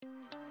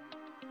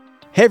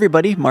Hey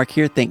everybody, Mark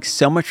here. Thanks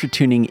so much for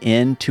tuning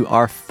in to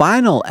our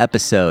final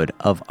episode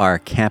of our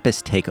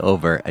Campus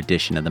Takeover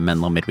edition of the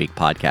Menlo Midweek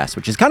podcast,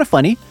 which is kind of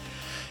funny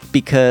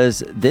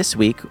because this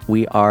week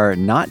we are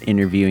not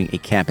interviewing a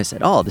campus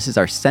at all. This is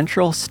our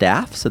central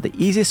staff. So the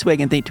easiest way I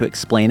can think to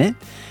explain it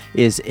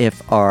is if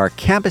our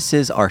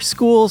campuses are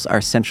schools, our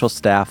central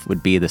staff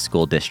would be the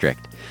school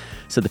district.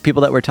 So the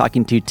people that we're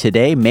talking to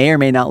today may or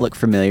may not look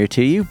familiar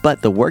to you,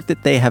 but the work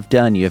that they have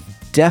done, you have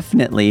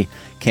definitely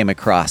came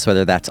across,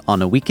 whether that's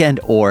on a weekend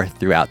or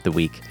throughout the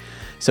week.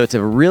 So it's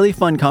a really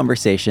fun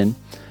conversation.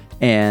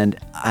 And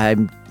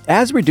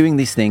as we're doing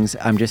these things,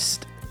 I'm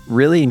just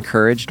really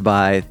encouraged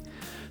by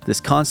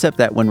this concept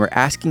that when we're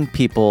asking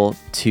people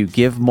to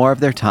give more of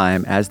their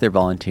time as they're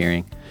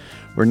volunteering,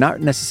 we're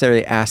not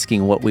necessarily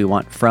asking what we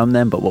want from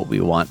them, but what we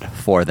want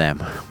for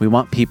them. We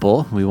want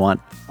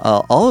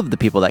all of the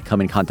people that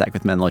come in contact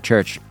with Menlo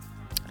Church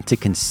to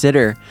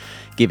consider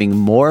giving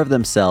more of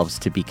themselves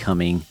to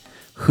becoming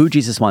who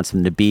Jesus wants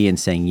them to be and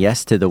saying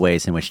yes to the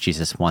ways in which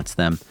Jesus wants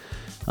them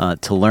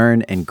to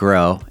learn and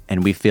grow.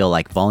 And we feel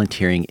like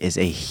volunteering is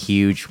a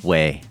huge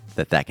way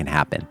that can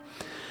happen.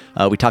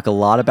 We talk a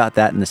lot about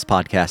that in this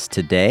podcast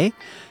today.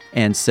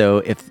 And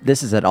so if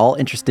this is at all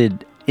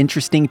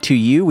interesting to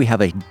you, we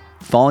have a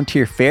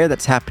volunteer fair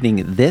that's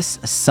happening this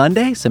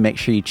Sunday. So make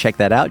sure you check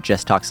that out.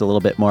 Jess talks a little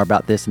bit more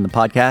about this in the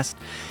podcast.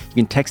 You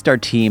can text our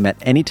team at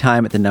any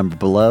time at the number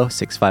below,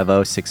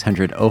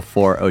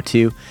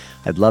 650-600-0402.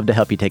 I'd love to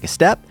help you take a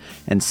step.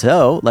 And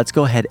so let's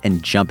go ahead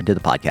and jump into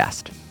the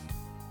podcast.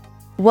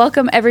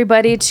 Welcome,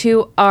 everybody,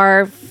 to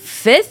our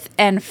fifth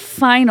and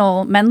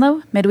final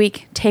Menlo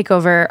Midweek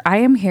Takeover. I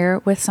am here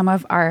with some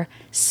of our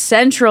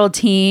Central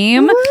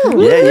team.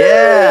 Woo!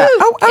 Yeah.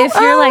 If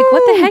you're like,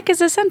 what the heck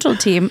is a Central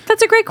team?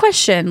 That's a great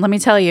question. Let me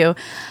tell you.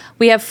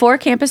 We have 4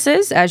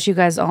 campuses, as you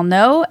guys all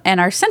know, and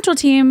our Central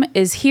team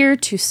is here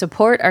to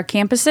support our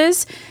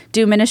campuses,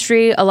 do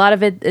ministry. A lot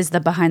of it is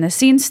the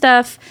behind-the-scenes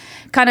stuff,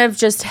 kind of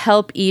just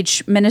help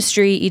each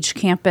ministry, each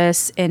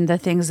campus in the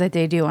things that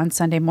they do on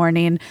Sunday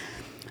morning.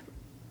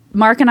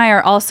 Mark and I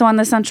are also on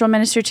the Central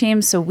Ministry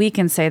team, so we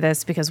can say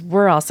this because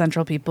we're all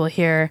Central people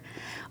here.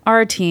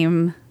 Our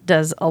team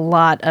does a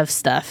lot of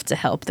stuff to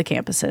help the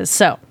campuses.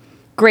 So,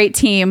 great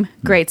team,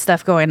 great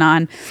stuff going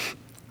on.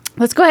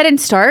 Let's go ahead and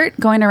start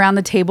going around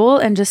the table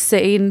and just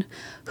saying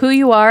who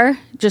you are,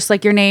 just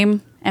like your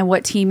name and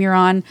what team you're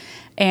on,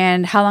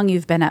 and how long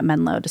you've been at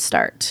Menlo to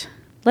start.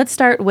 Let's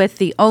start with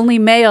the only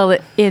male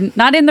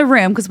not in the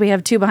room, because we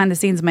have 2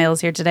 behind-the-scenes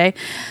males here today,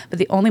 but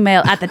the only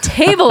male at the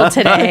table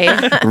today.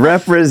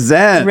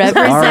 Represent.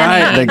 All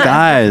right, the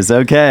guys.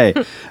 Okay.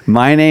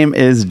 My name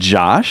is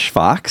Josh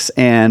Fox,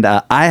 and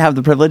I have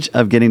the privilege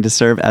of getting to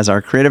serve as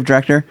our creative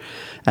director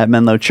at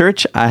Menlo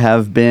Church. I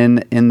have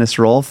been in this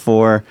role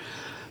for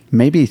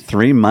maybe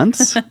 3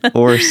 months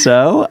or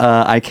so.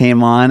 I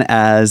came on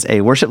as a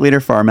worship leader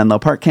for our Menlo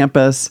Park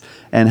campus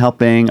and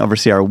helping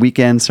oversee our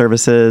weekend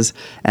services,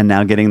 and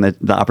now getting the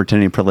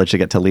opportunity and privilege to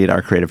get to lead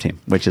our creative team,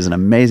 which is an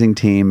amazing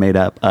team made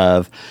up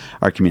of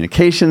our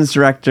communications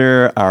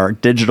director, our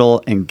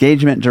digital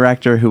engagement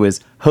director, who is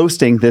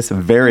hosting this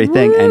very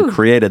thing and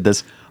created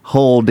this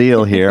whole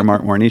deal here,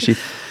 Mark Mornishi.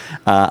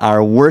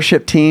 Our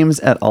worship teams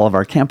at all of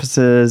our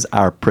campuses,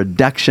 our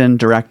production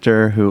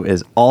director, who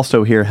is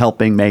also here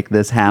helping make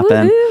this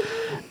happen,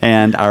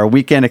 and our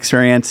weekend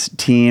experience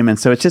team. And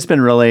so it's just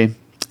been really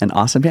an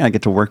awesome day. I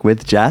get to work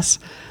with Jess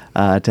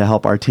to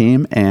help our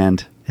team,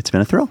 and it's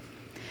been a thrill.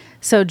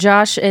 So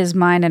Josh is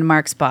mine and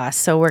Mark's boss,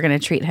 so we're going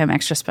to treat him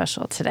extra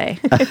special today.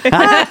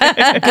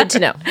 Good to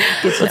know.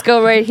 Let's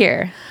go right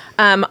here.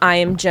 I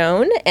am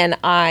Joan, and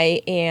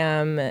I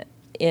am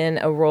in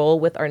a role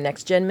with our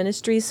Next Gen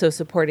Ministries, so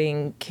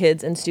supporting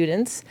kids and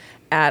students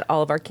at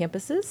all of our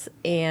campuses.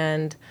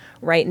 And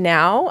right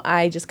now,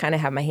 I just kind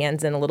of have my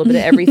hands in a little bit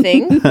of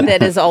everything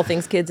that is all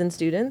things kids and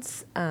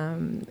students.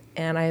 And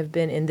I have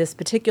been in this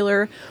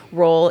particular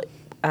role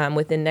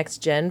within Next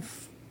Gen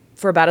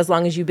for about as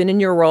long as you've been in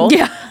your role,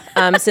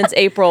 since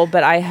April,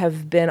 but I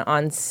have been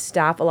on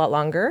staff a lot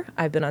longer.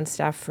 I've been on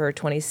staff for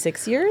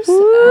 26 years.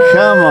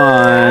 Come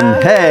on.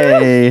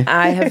 Hey.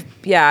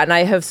 and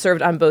I have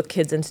served on both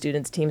kids and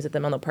students teams at the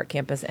Menlo Park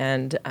campus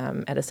and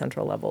at a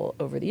central level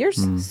over the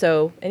years.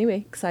 So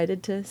anyway,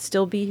 excited to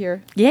still be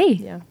here. Yay.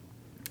 Yeah.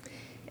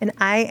 And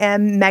I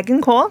am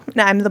Megan Cole.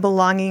 And I'm the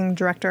belonging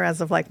director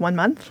as of like 1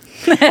 month.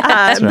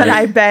 But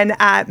I've been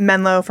at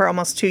Menlo for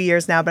almost 2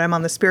 years now, but I'm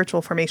on the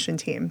spiritual formation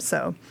team.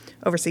 So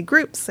oversee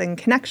groups and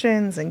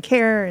connections and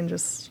care and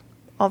just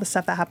all the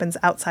stuff that happens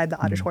outside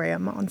the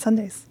auditorium on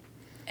Sundays.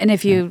 And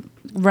if you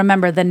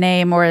remember the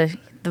name or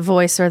the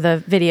voice or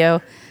the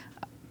video?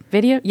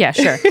 Yeah,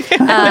 sure.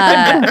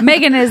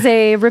 Megan is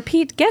a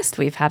repeat guest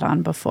we've had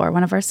on before,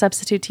 one of our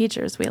substitute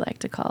teachers we like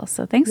to call.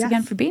 So thanks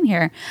again for being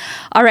here.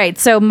 All right.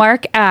 So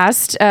Mark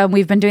asked,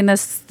 we've been doing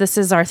this. This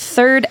is our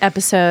 3rd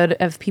episode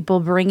of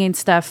people bringing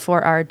stuff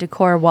for our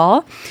decor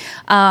wall.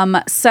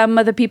 Some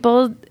of the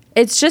people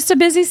It's just a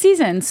busy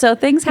season, so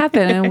things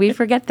happen and we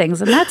forget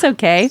things, and that's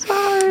okay.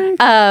 Sorry.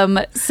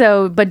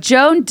 But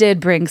Joan did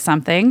bring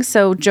something.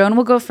 So Joan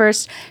will go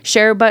first,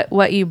 share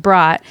what you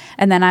brought,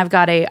 and then I've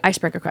got a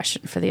icebreaker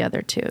question for the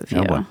other two of you.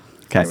 Oh, boy.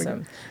 Okay.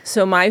 Awesome.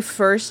 So my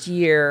first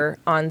year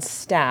on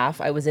staff,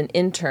 I was an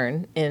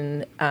intern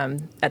in,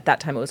 at that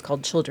time it was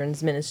called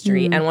Children's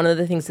Ministry. And one of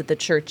the things that the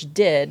church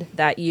did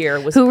that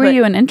year was Who were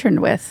you an intern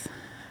with?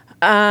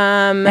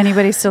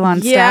 Anybody still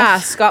on staff? Yeah,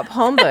 Scott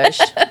Palmbush.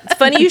 It's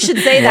funny you should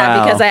say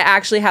that because I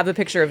actually have a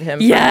picture of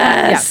him.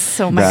 Yes.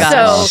 Oh my That's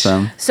gosh.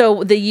 awesome.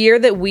 So the year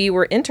that we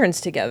were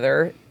interns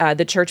together,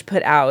 the church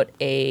put out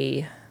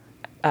a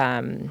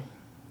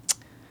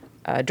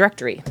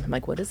directory. I'm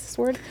like, what is this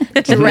word?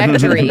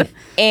 Directory.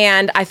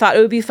 And I thought it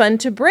would be fun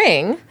to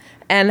bring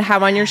and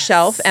have on your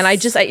shelf. And I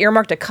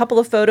earmarked a couple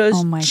of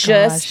photos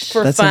just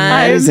for That's fun.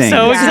 amazing. I'm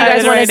so You excited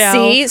guys want right to now.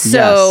 see?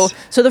 Yes.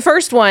 So the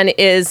first one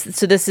is,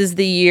 this is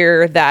the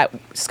year that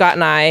Scott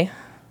and I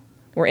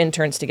were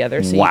interns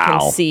together. So you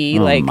can see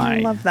Oh like my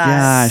love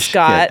that. gosh,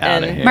 Scott get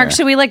outta and- here. Mark,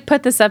 should we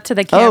put this up to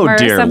the camera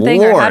dear or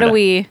something? Or how do Lord.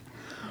 we?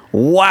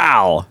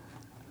 Wow.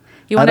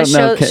 You want to I don't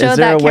know. show Is there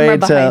that a way camera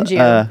behind to,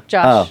 you,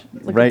 Josh?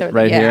 Look right at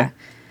the- here.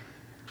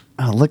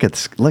 Oh, look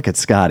at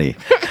Scotty.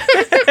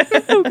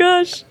 Oh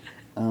gosh.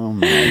 Oh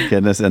my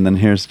goodness. And then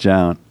here's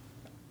Joan.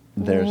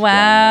 There's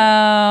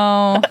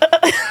Wow.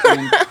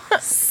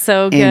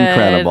 So good.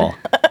 Incredible.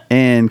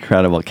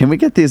 Incredible. Can we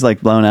get these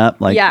like blown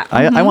up? Like, Yeah.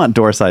 I want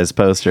door-sized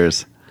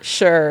posters.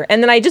 Sure.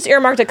 And then I just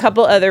earmarked a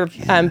couple other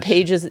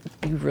pages.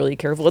 Be really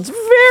careful. It's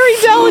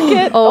very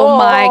delicate. Oh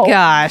my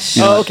gosh.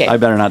 You know, Okay. I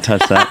better not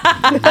touch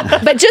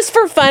that. But just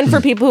for fun for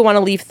people who want to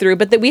leaf through.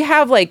 But that we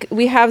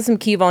have some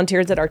key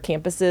volunteers at our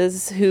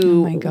campuses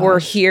who my gosh. were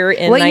here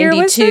in What year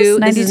was 92.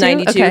 this? This is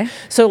 92? 92. Okay.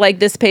 So like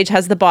this page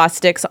has the boss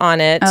sticks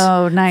on it.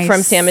 Oh, nice.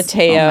 From San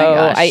Mateo. Oh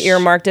my gosh. I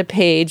earmarked a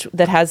page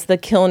that has the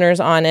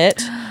Kilners on it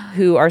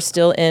who are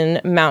still in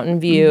Mountain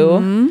View.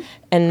 Mm-hmm.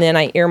 And then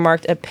I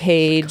earmarked a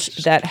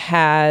page that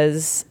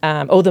has,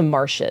 the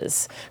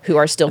Marshes, who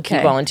are still key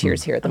Okay.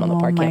 volunteers here at the Menlo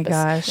Park my campus.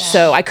 gosh.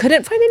 So I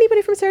couldn't find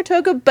anybody from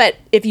Saratoga, but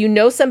if you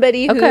know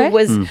somebody Okay. who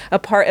was a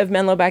part of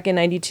Menlo back in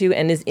 92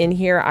 and is in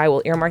here, I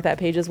will earmark that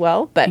page as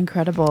well. But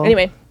Incredible.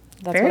 Anyway,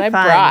 that's Very what I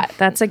fun. brought.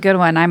 That's a good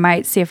one. I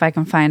might see if I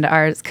can find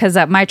ours because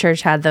my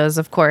church had those,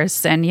 of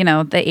course. And, you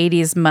know, the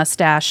 80s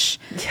mustache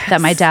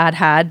that my dad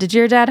had. Did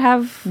your dad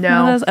have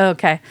No. one of those? Oh,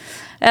 okay.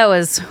 That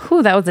was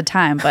a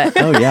time, but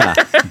Oh yeah,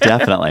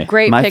 definitely.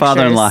 Great My pictures.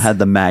 father-in-law had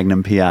the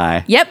Magnum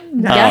PI. yep.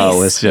 Oh, it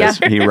was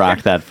just Yeah. he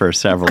rocked that for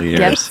several years.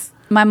 Yep.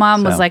 My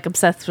mom was So. like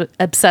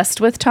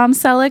obsessed with Tom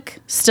Selleck.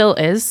 Still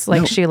is.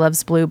 Like she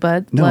loves Blue No,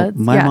 Bloods.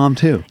 my Yeah. mom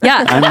too.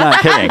 Yeah. I'm not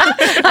kidding.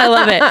 I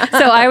love it.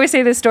 So I always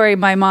say this story.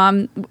 My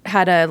mom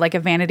had a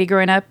vanity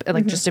growing up,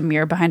 like just a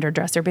mirror behind her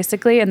dresser,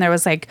 basically. And there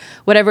was like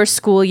whatever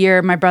school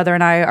year my brother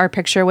and I, our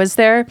picture was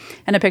there,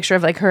 and a picture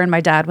of like her and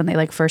my dad when they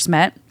like first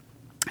met.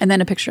 And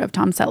then a picture of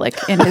Tom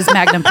Selleck in his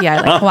Magnum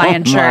PI like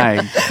Hawaiian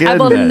shirt. my I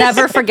will goodness.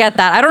 never forget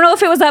that. I don't know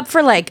if it was up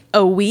for like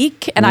a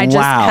week, and I just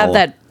Wow. have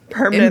that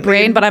Permanently, in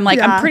brain, but I'm like,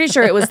 yeah. I'm pretty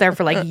sure it was there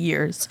for like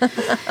years.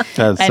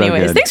 That's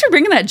Anyways, so good. thanks for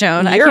bringing that,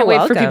 Joan. I You're can't wait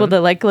for people welcome. to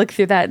like look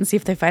through that and see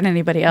if they find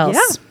anybody else.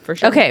 Yeah, for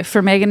sure. Okay,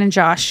 for Megan and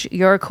Josh,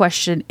 your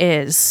question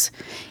is: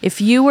 if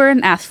you were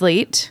an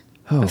athlete,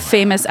 a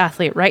famous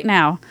athlete right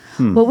now,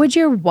 what would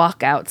your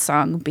walkout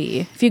song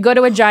be? If you go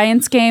to a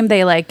Giants game,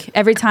 they like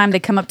every time they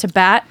come up to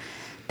bat,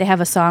 they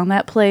have a song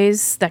that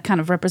plays that kind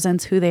of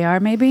represents who they are,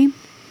 maybe.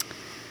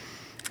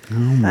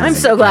 I'm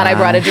so glad I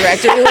brought a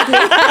director with me.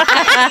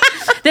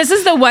 This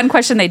is the one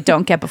question they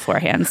don't get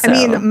beforehand. So. I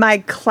mean, my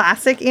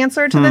classic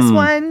answer to this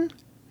one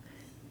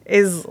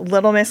is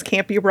Little Miss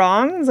Can't Be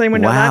Wrong. Does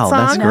anyone know Wow, that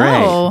song? that's great.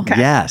 No. Okay.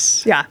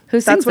 Yes. Yeah. Who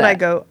That's sings what I that?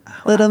 go.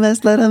 Little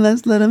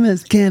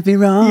miss, can't be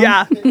wrong.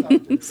 Yeah.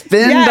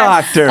 Spin Yes.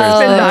 Doctors.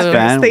 Spin Doctors.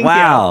 Ben, Thank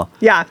wow.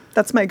 you. Yeah.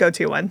 That's my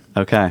go-to one.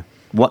 Okay.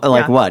 What?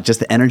 Like Yeah. what? Just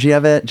the energy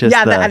of it? Just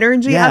Yeah. The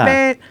energy yeah. of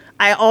it.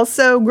 I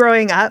also,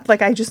 growing up,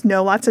 like I just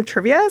know lots of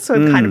trivia. So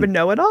I'm kind of a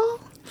know-it-all.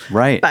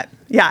 Right. But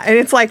yeah. And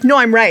it's like, no,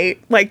 I'm right.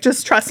 Like,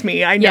 just trust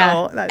me. I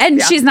know. That, and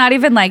yeah. she's not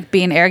even like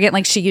being arrogant.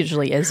 Like she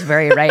usually is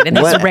very right in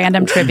these What-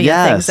 random trivia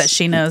Yes. things that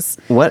she knows.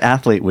 What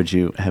athlete would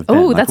you have been?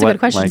 Ooh, Like, that's a what- good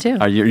question, like, too.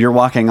 Are you're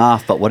walking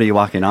off, but what are you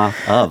walking off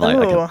of?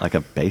 Ooh. Like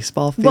a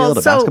baseball field,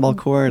 a basketball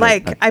court?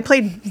 Like, I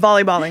played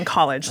volleyball in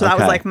college. So that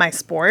was Okay. like my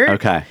sport.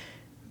 okay.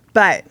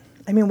 But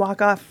I mean,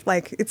 walk off,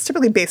 like, it's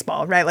typically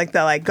baseball, right? Like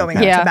the going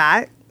Okay. up Yeah. to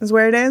bat is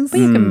where it is. But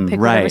you can pick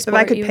right. whatever If If I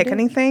sport could you pick do.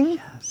 anything,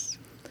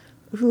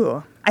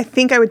 ooh, I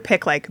think I would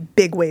pick like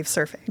big wave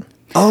surfing.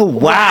 Oh wow!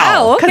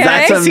 Wow, okay.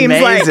 That's That seems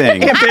like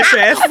amazing.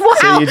 ambitious.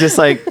 So you just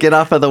like get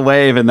off of the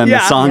wave and then the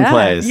Yeah. song Yeah.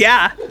 plays.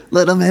 Yeah.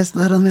 Little miss,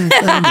 little miss,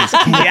 little miss.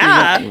 can't be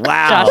Yeah. wrong.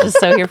 Wow. Josh is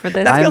so here for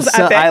this. feels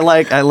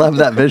epic. I love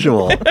that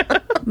visual.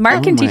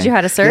 Mark can Oh teach my you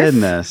how to surf.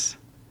 Goodness.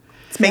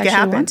 Let's make it Actually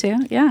happen. want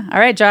to. Yeah. All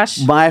right, Josh.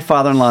 My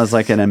father-in-law is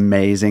like an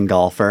amazing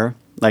golfer.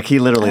 Like he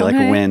literally like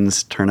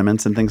wins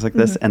tournaments and things like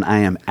this, and I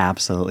am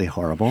absolutely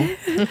horrible.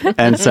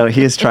 And so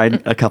he has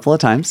tried a couple of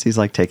times. He's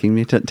like taking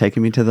me to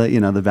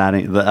the the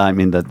batting.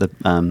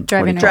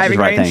 Driving range.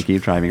 Right, thank you.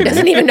 Driving. He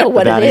doesn't even know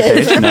what it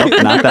is.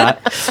 Nope, not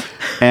that.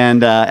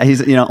 And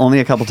he's only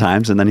a couple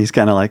times, and then he's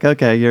kind of like,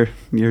 okay,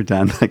 you're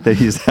done. Like that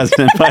he hasn't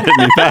invited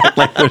me back.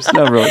 Like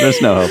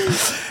there's no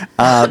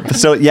hope.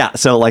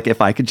 So like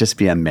if I could just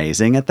be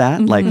amazing at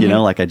that, like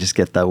like I just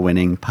get the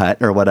winning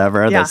putt or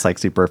whatever that's like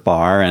super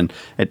far and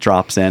it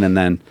drops in, and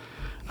then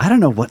I don't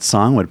know what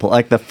song would play.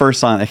 Like the first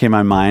song that came to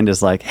my mind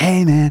is like,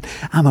 "Hey man,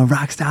 I'm a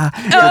rock star.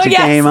 Get your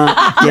game on,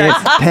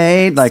 get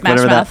paid." Like Smash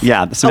whatever Mouth. that.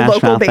 Yeah, the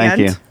Smash Mouth. Thank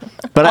you.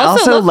 But I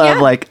also love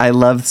I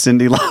love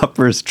Cyndi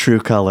Lauper's True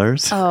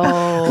Colors.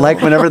 Oh.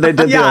 Like whenever they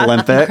did the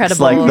Olympics,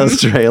 Incredible. like those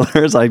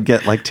trailers, I'd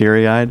get like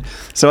teary eyed.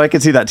 So I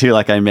could see that too.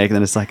 Like I make, and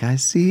then it's like, I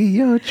see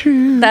your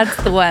truth. That's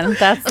the one.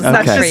 That's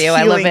for you.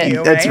 I love it.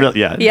 You, It's right? real.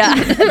 Yeah. Yeah.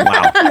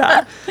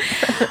 Wow.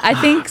 I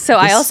think so.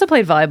 I also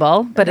played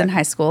volleyball, but in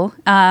high school.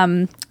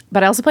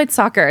 But I also played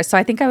soccer. So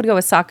I think I would go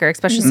with soccer,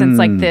 especially since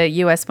like the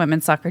U.S.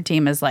 women's soccer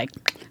team is like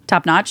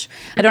top notch.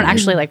 I don't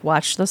actually like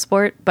watch the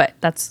sport, but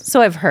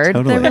so I've heard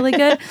Totally. they're really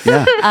good.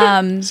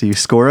 Yeah. So you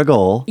score a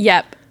goal.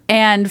 Yep.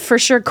 And for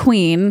sure,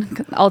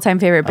 Queen, all-time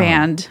favorite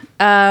band.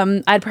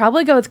 I'd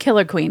probably go with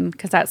Killer Queen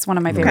because that's one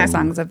of my favorite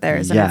songs of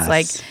theirs. And it's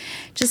like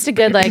just a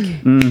good like,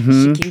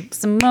 she keeps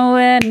them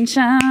wet and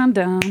shine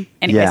down.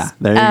 Anyways. Yeah,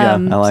 there you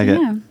go. I like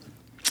it. Yeah.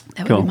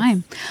 That would be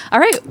mine.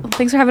 All right. Well,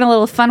 thanks for having a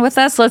little fun with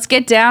us. Let's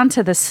get down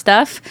to the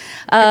stuff.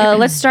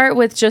 Let's start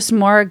with just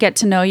more get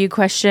to know you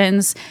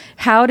questions.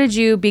 How did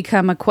you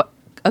become a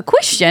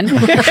Christian?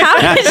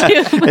 How did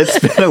you? It's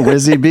been a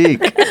whizzy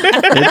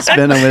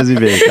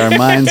beak. Our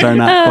minds are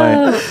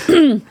not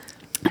quite.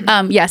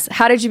 Yes.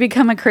 How did you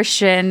become a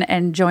Christian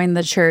and join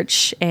the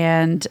church?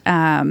 And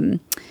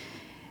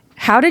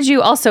how did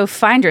you also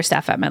find your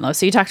staff at Menlo?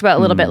 So you talked about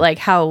a little bit like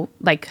how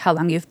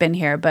long you've been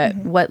here, but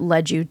what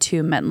led you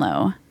to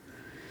Menlo?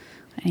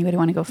 Anybody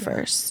want to go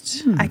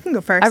first? I can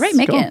go first. All right,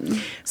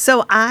 Megan.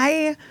 So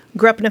I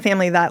grew up in a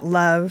family that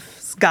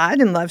loves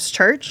God and loves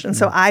church. And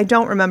so I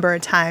don't remember a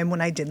time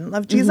when I didn't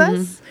love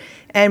Jesus.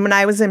 And when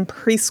I was in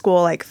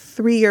preschool, like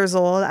 3 years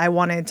old, I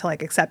wanted to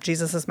like accept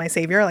Jesus as my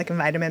savior, like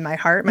invite him in my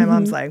heart. My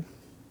mom's like,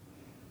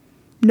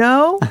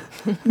 no,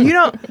 you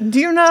don't. Do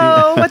you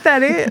know what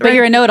that is? But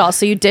you're a know-it-all,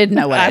 so you did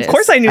know what it is. Of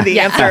course I knew the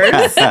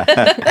answers.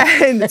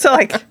 And so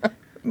like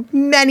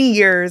many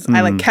years I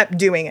like kept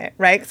doing it,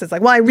 right? Because it's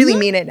like, well, I really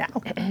mean it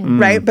now,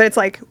 right? But it's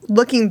like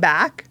looking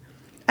back,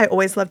 I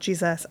always loved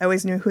Jesus. I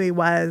always knew who he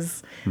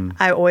was.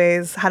 I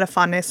always had a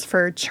fondness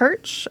for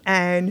church,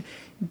 and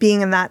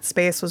being in that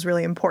space was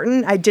really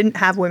important. I didn't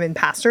have women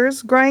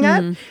pastors growing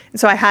up. And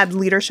so I had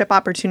leadership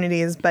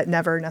opportunities, but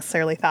never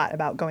necessarily thought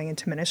about going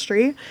into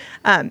ministry.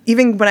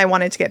 Even when I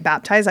wanted to get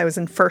baptized, I was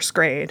in first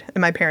grade,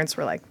 and my parents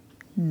were like,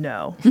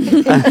 no. I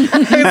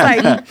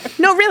was like,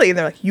 no, really. And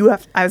they're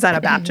like, I was at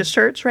a Baptist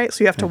church, right?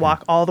 So you have to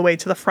walk all the way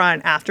to the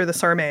front after the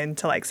sermon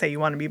to like say you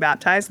want to be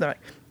baptized. And they're like,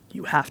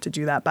 you have to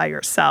do that by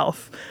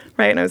yourself,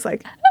 right? And I was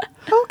like,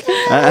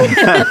 okay.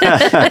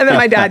 And then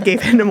my dad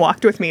gave in and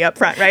walked with me up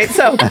front, right?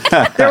 So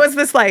there was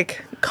this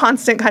like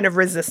constant kind of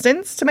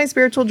resistance to my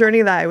spiritual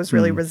journey that I was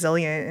really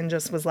resilient and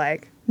just was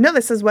like, no,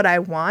 this is what I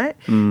want.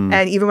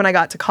 And even when I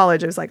got to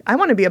college, I was like, I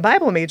want to be a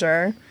Bible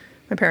major.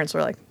 My parents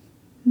were like,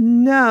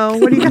 no,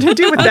 what are you going to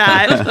do with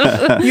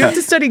that? You have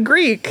to study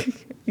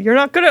Greek. You're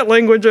not good at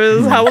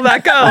languages. How will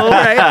that go?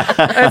 Right?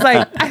 I was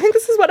like, I think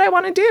this is what I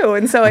want to do.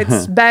 And so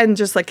it's been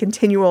just like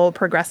continual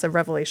progressive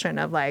revelation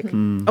of like,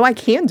 oh, I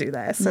can do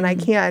this and I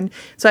can.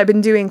 So I've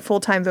been doing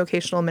full-time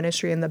vocational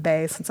ministry in the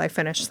Bay since I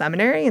finished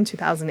seminary in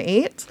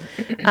 2008.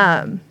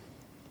 And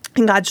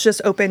God's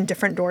just opened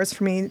different doors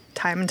for me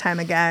time and time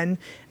again.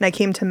 And I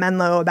came to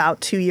Menlo about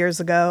 2 years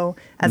ago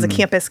as a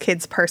campus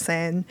kids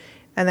person.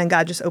 And then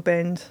God just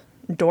opened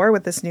door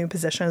with this new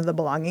position of the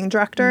belonging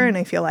director. And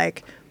I feel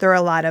like there are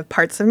a lot of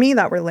parts of me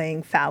that were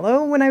laying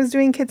fallow when I was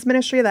doing kids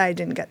ministry that I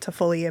didn't get to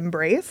fully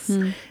embrace.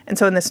 And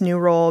so in this new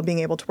role, being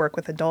able to work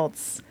with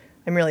adults,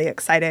 I'm really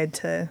excited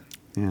to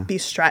be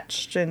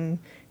stretched and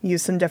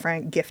use some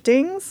different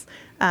giftings.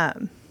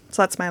 So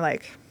that's my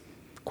like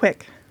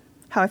quick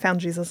how I found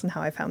Jesus and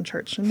how I found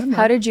church in Menlo.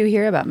 How did you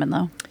hear about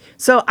Menlo?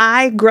 So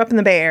I grew up in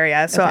the Bay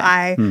Area. So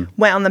I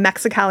went on the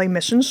Mexicali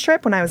missions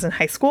trip when I was in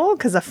high school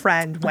because a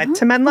friend went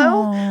to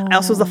Menlo. I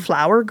also was a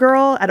flower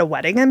girl at a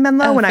wedding in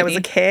Menlo when I was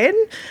a kid.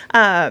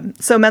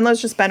 So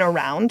Menlo's just been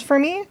around for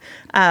me.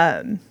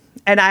 And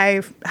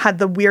I've had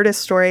the weirdest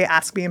story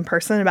asked me in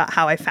person about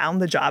how I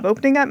found the job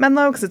opening at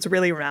Menlo because it's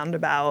really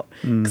roundabout.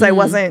 Because I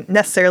wasn't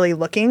necessarily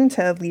looking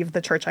to leave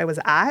the church I was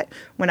at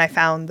when I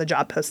found the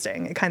job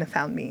posting. It kind of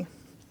found me.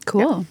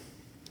 Cool.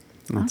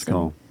 That's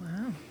cool.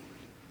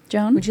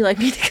 Joan? Would you like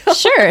me to go?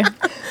 Sure.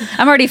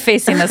 I'm already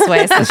facing this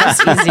way, so it's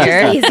just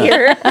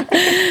easier.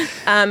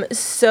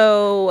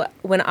 So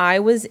when I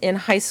was in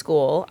high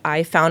school,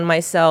 I found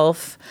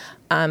myself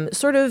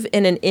sort of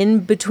in an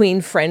in-between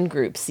friend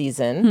group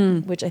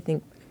season, which I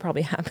think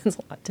probably happens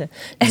a lot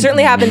it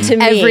certainly happened to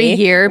me. Every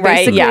year,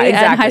 basically, right? Yeah,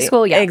 exactly. In high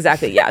school, yeah.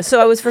 Exactly, yeah.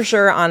 So I was for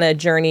sure on a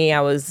journey.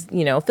 I was,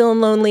 feeling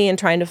lonely and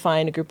trying to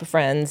find a group of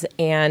friends.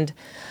 And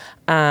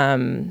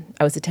I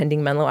was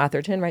attending Menlo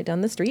Atherton right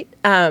down the street.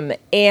 And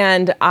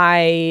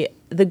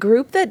the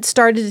group that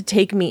started to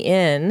take me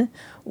in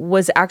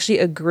was actually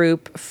a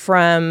group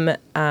from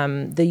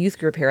the youth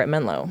group here at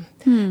Menlo.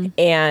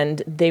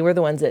 And they were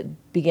the ones that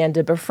began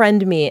to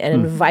befriend me and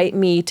invite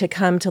me to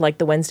come to like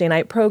the Wednesday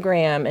night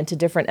program and to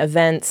different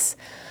events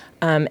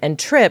and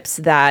trips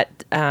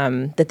that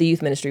the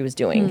youth ministry was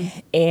doing.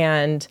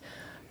 And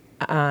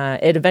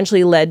it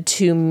eventually led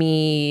to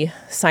me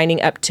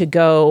signing up to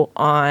go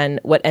on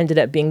what ended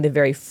up being the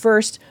very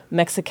first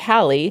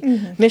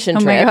Mexicali mission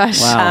trip my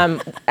gosh.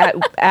 Wow.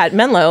 at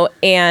Menlo.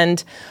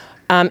 And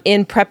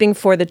in prepping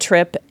for the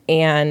trip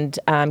and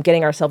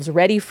getting ourselves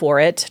ready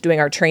for it, doing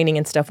our training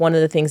and stuff, one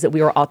of the things that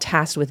we were all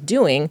tasked with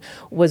doing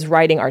was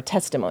writing our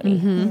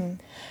testimony.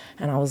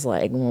 And I was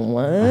like,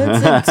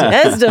 what's a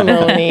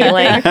testimony?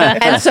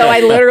 And so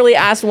I literally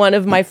asked one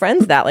of my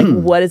friends that,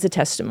 what is a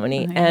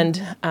testimony?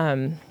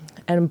 And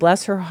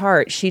bless her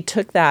heart, she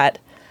took that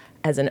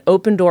as an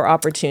open door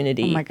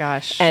opportunity. Oh my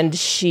gosh. And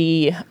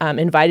she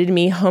invited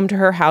me home to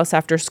her house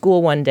after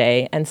school one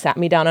day and sat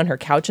me down on her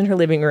couch in her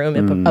living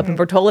room up in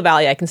Portola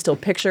Valley. I can still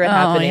picture it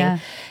happening. Yeah.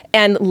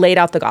 And laid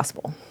out the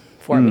gospel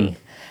for me.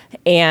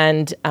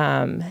 And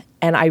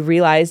I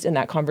realized in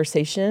that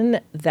conversation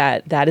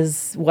that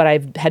is what I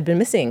had been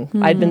missing.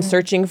 I'd been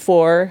searching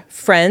for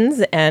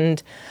friends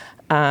and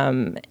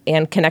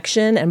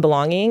connection and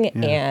belonging,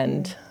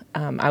 and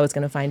I was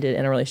going to find it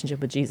in a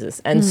relationship with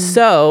Jesus. And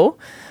so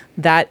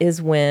that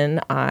is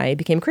when I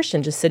became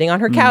Christian, just sitting on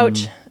her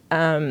couch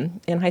in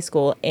high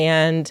school.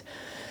 And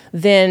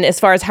then as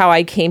far as how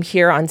I came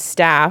here on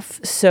staff,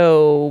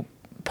 so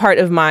part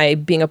of my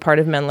being a part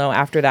of Menlo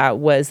after that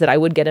was that I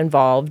would get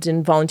involved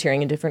in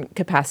volunteering in different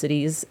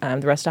capacities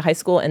the rest of high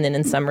school, and then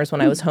in summers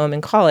when I was home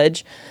in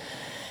college.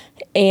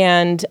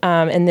 And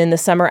then the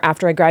summer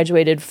after I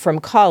graduated from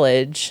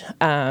college,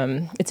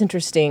 it's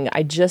interesting.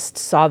 I just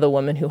saw the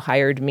woman who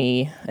hired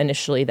me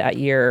initially that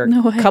year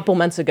a couple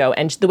months ago.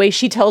 And the way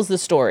she tells the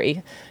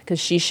story, because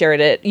she shared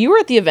it, you were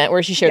at the event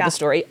where she shared the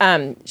story.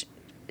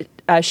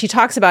 She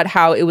talks about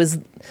how it was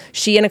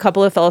she and a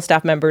couple of fellow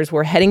staff members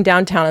were heading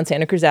downtown on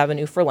Santa Cruz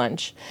Avenue for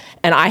lunch.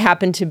 And I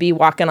happened to be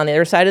walking on the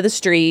other side of the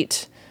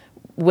street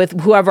with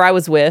whoever I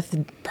was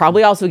with,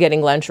 probably also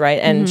getting lunch,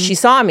 right? And she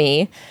saw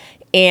me,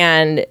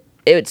 and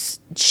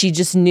she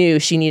just knew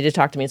she needed to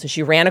talk to me. So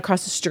she ran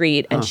across the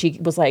street and she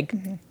was like,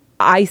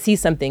 I see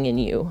something in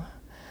you.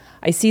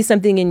 I see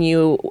something in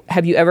you.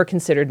 Have you ever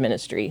considered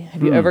ministry?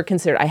 Have you ever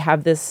considered, I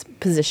have this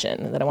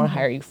position that I want to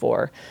hire you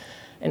for.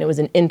 And it was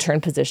an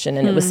intern position.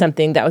 And it was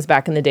something that was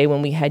back in the day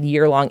when we had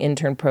year-long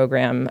intern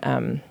program.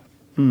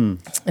 In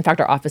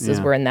fact, our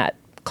offices were in that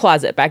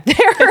closet back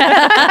there.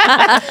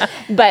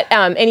 But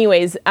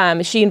anyways,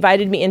 she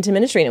invited me into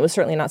ministry, and it was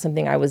certainly not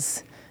something I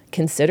was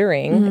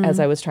considering as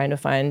I was trying to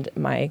find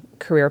my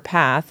career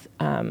path.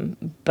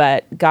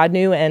 But God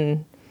knew,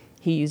 and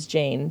he used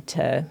Jane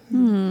to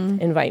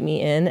invite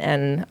me in,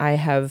 and I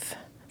have,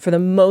 for the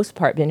most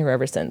part, been here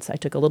ever since. I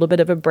took a little bit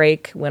of a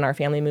break when our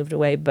family moved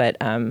away, but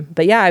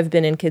yeah, I've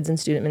been in kids and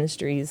student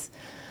ministries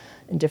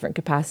in different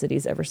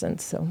capacities ever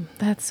since. So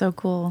that's so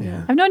cool.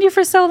 Yeah. I've known you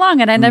for so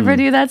long, and I never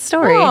knew that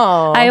story.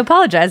 Oh. I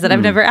apologize that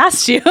I've never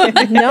asked you.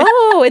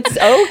 No, it's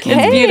okay.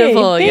 It's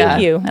beautiful.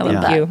 Thank you. I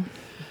love that. You.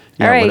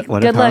 Yeah, all right,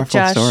 what good a luck, powerful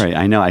Josh. story.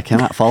 I know, I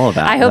cannot follow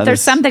that. I hope That there's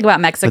is something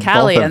about with both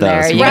Mexicali of in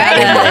there. those. You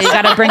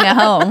gotta bring it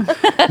home.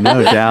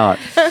 No doubt.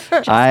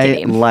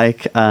 I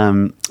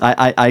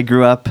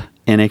grew up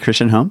in a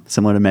Christian home,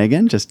 similar to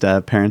Megan, just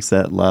parents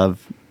that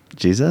love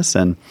Jesus.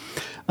 And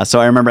so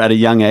I remember at a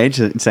young age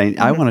saying,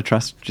 I want to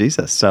trust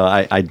Jesus. So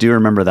I do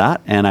remember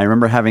that. And I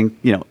remember having,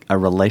 a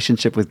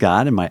relationship with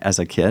God as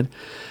a kid.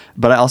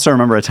 But I also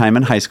remember a time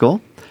in high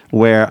school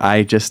where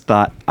I just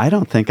thought, I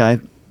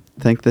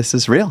think this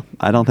is real.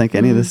 I don't think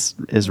any of this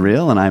is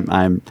real. And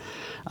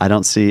I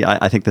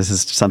think this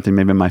is something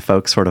maybe my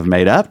folks sort of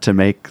made up to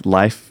make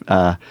life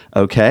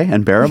okay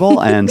and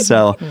bearable. And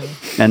so,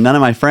 and none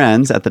of my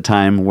friends at the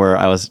time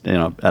I was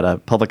at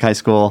a public high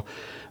school.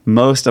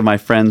 Most of my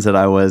friends that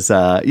I was,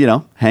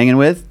 hanging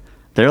with,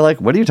 they're like,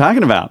 what are you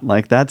talking about?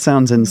 Like, that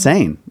sounds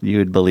insane. You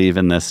would believe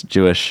in this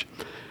Jewish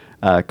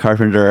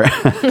carpenter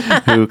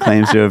who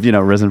claims to have,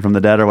 risen from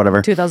the dead or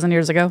whatever. 2,000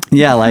 years ago.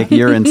 Yeah, like,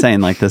 you're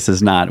insane. Like, this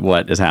is not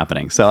what is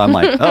happening. So I'm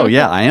like, oh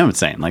yeah, I am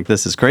insane. Like,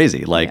 this is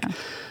crazy. Like,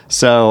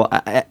 so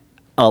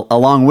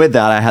along with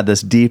that, I had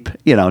this deep,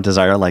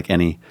 desire, like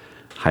any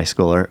high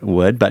schooler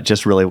would, but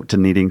just really to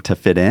needing to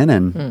fit in.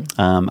 And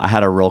I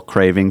had a real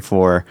craving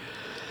for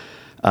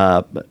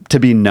to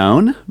be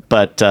known,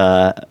 but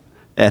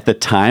at the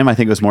time, I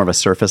think it was more of a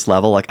surface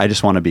level. Like, I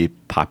just want to be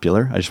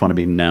popular. I just want to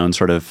be known,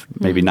 sort of,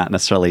 maybe not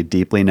necessarily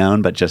deeply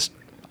known, but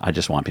I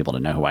just want people to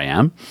know who I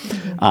am,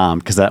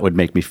 because that would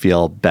make me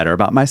feel better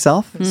about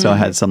myself. So I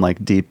had some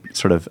like deep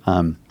sort of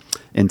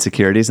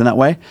insecurities in that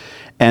way.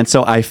 And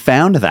so I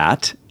found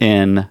that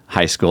in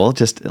high school,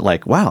 just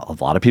like, wow,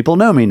 a lot of people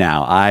know me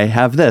now. I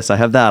have this, I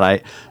have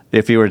that.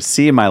 If you were to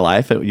see my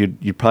life,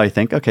 you'd probably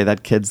think, okay,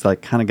 that kid's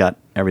like kind of got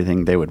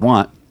everything they would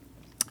want.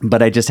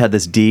 But I just had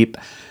this deep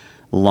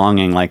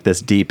longing, like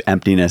this deep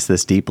emptiness,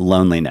 this deep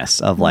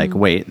loneliness of like,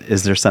 wait,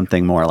 is there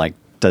something more? Like,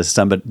 is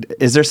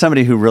there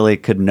somebody who really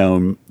could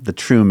know the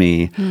true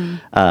me,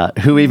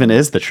 who even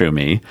is the true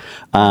me?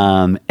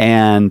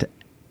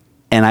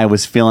 And I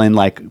was feeling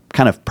like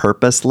kind of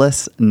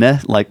purposeless in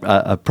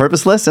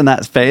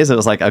that phase. It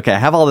was like, okay, I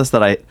have all this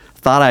that I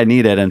thought I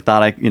needed and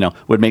thought I,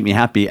 would make me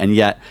happy. And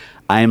yet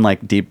I'm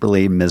like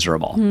deeply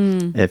miserable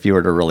if you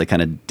were to really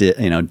kind of,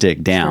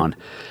 dig down.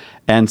 Sure.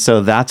 And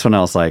so that's when I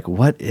was like,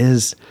 what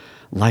is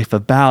life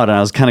about? And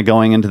I was kind of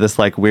going into this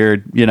like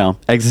weird,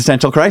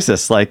 existential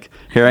crisis. Like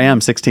here I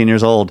am, 16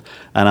 years old.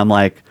 And I'm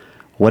like,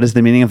 what is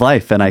the meaning of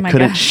life? And I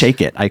couldn't shake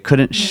it. I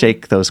couldn't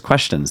shake those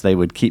questions. They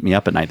would keep me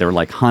up at night. They were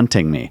like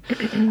haunting me.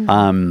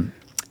 And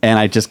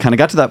I just kind of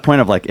got to that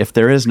point of like, if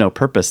there is no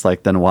purpose,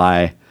 like then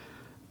why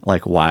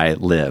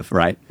live?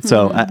 Right.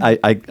 So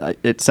I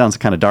it sounds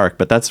kind of dark,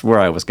 but that's where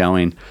I was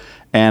going.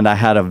 And I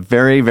had a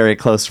very, very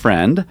close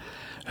friend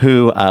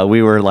who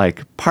we were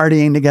like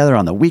partying together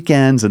on the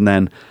weekends. And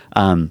then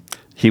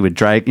he would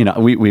drag,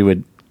 we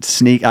would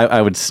sneak, I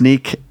would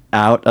sneak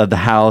out of the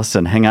house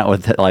and hang out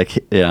with like,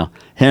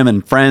 him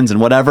and friends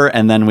and whatever.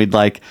 And then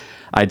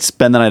I'd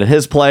spend the night at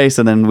his place,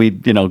 and then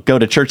we'd, go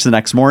to church the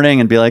next morning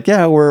and be like,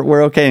 yeah,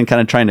 we're okay. And kind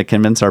of trying to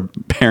convince our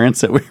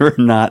parents that we were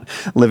not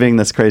living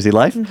this crazy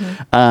life.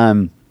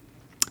 And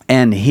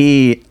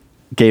he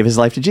gave his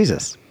life to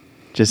Jesus,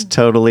 just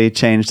totally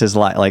changed his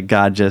life. Like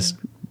God just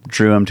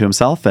drew him to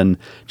himself and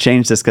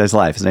changed this guy's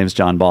life. His name's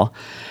John Ball.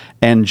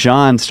 And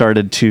John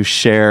started to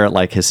share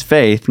like his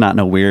faith, not in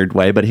a weird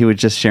way, but he was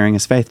just sharing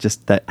his faith,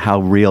 just that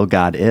how real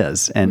God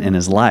is and in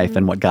his life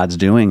and what God's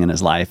doing in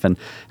his life and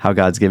how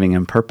God's giving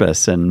him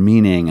purpose and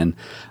meaning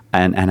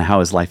and how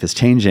his life is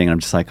changing. And I'm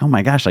just like, oh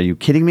my gosh, are you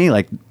kidding me?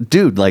 Like,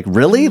 dude, like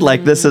really?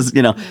 Like this is,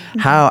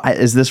 how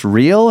is this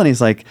real? And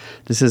he's like,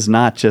 this is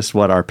not just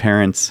what our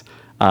parents,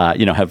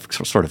 have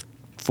sort of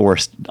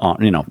forced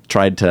on,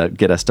 tried to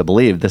get us to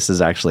believe. This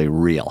is actually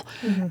real.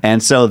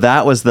 And so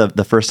that was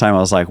the first time I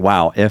was like,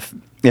 wow,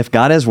 if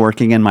God is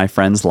working in my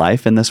friend's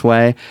life in this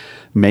way,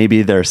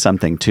 maybe there's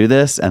something to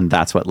this. And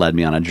that's what led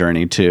me on a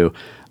journey to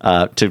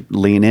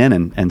lean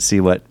in and see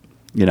what,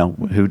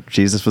 who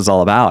Jesus was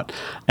all about.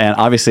 And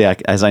obviously,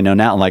 as I know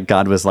now, like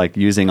God was like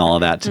using all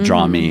of that to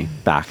draw me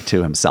back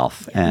to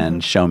himself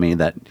and show me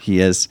that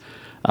he is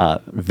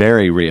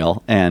very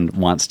real and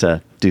wants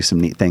to do some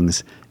neat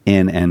things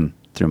in and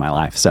through my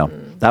life. So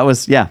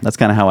that's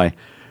kind of how I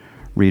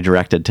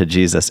redirected to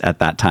Jesus at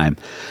that time.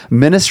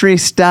 Ministry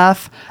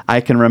stuff, I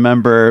can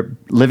remember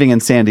living in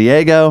San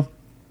Diego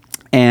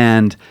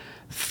and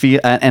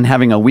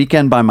having a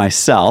weekend by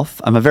myself.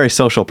 I'm a very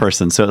social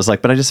person, so it was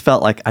like, but I just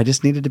felt like I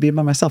just needed to be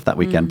by myself that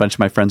weekend. A bunch of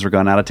my friends were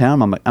going out of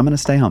town. I'm like, I'm going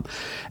to stay home.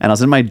 And I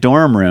was in my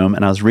dorm room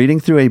and I was reading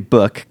through a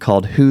book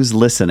called Who's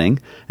Listening?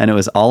 And it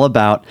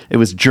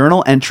was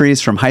journal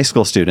entries from high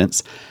school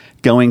students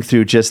going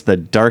through just the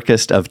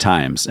darkest of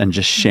times and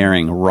just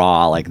sharing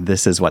raw, like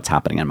this is what's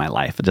happening in my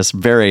life. Just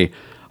very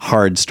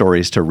hard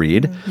stories to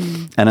read.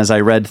 And as I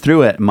read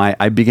through it,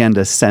 I began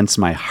to sense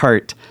my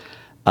heart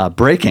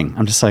breaking.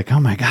 I'm just like, oh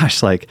my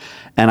gosh,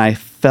 and I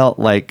felt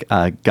like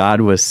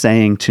God was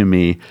saying to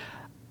me,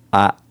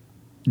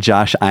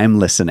 Josh, I'm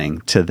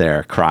listening to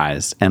their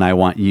cries and I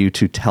want you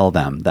to tell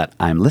them that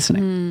I'm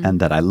listening and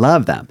that I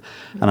love them.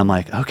 And I'm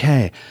like,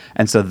 okay.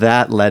 And so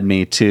that led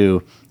me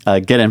to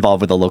get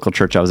involved with a local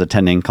church I was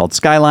attending called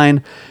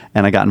Skyline.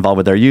 And I got involved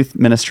with their youth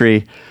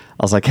ministry.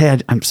 I was like, hey,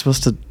 I'm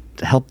supposed to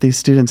help these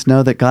students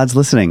know that God's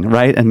listening,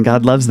 right? And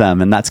God loves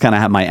them. And that's kind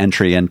of my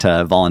entry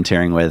into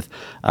volunteering with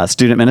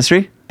student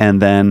ministry,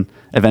 and then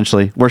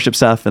eventually worship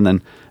stuff, and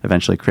then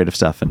eventually creative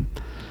stuff and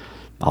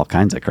all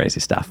kinds of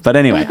crazy stuff. But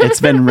anyway, it's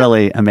been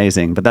really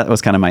amazing. But that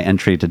was kind of my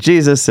entry to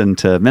Jesus and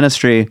to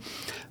ministry.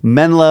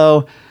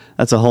 Menlo,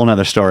 that's a whole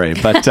nother story.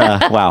 But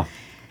wow.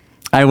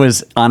 I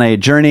was on a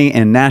journey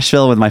in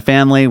Nashville with my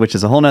family, which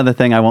is a whole nother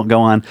thing I won't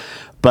go on.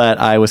 But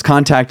I was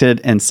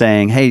contacted and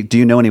saying, hey, do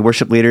you know any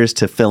worship leaders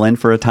to fill in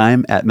for a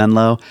time at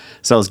Menlo?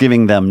 So I was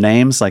giving them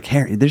names like,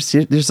 hey,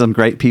 there's some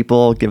great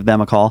people, give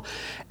them a call.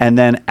 And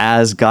then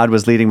as God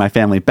was leading my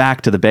family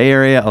back to the Bay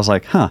Area, I was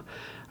like, I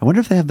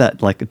wonder if they have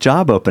that like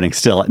job opening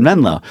still at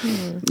Menlo,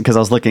 because I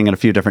was looking at a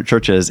few different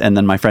churches. And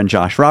then my friend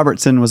Josh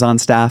Robertson was on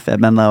staff at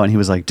Menlo, and he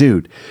was like,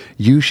 dude,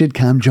 you should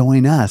come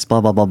join us,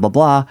 blah, blah, blah, blah,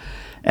 blah.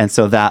 And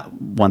so that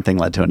one thing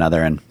led to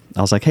another. And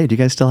I was like, hey, do you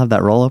guys still have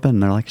that role open?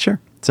 And they're like,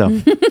 sure.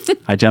 So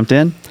I jumped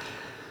in.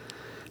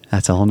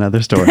 That's a whole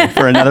nother story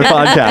for another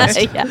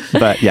podcast.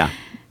 But yeah,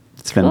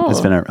 it's been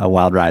a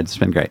wild ride. It's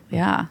been great.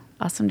 Yeah.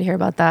 Awesome to hear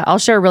about that. I'll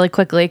share really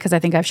quickly because I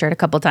think I've shared a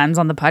couple times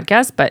on the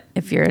podcast, but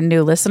if you're a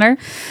new listener,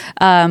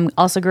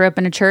 also grew up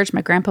in a church.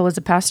 My grandpa was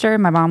a pastor.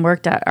 My mom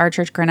worked at our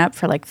church growing up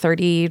for like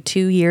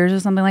 32 years or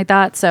something like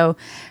that. So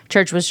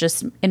church was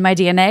just in my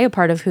DNA, a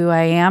part of who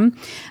I am.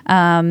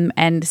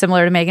 And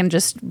similar to Megan,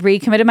 just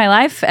recommitted my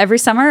life every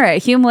summer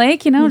at Hume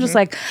Lake, just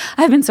like,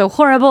 I've been so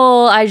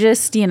horrible. I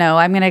just,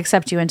 I'm going to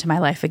accept you into my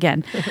life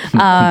again.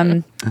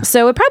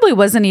 So it probably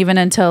wasn't even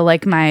until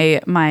like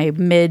my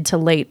mid to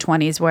late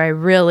 20s where I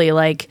really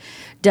like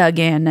dug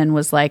in and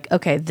was like,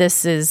 okay,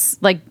 this is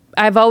like,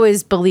 I've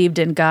always believed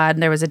in God.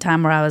 And there was a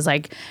time where I was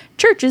like,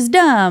 church is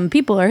dumb,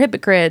 people are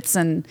hypocrites,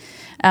 and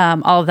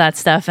all of that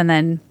stuff. And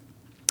then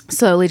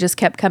slowly just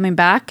kept coming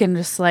back and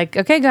just like,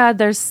 okay, God,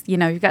 there's,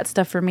 you've got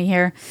stuff for me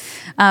here.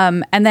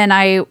 And then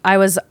I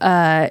was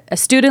a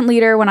student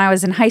leader when I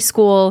was in high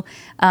school.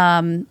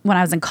 When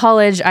I was in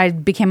college, I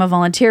became a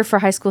volunteer for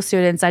high school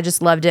students. I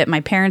just loved it.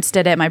 My parents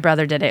did it. My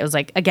brother did it. It was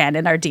like, again,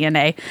 in our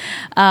DNA.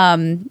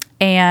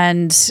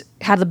 And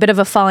had a bit of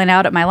a falling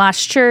out at my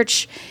last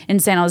church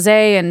in San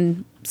Jose.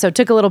 And so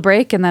took a little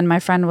break. And then I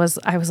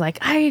was like,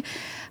 I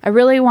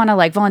really want to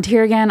like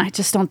volunteer again. I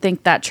just don't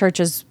think that church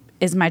is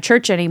my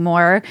church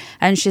anymore.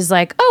 And she's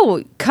like,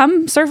 oh,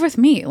 come serve with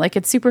me. Like,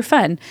 it's super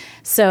fun.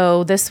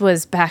 So this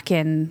was back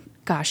in,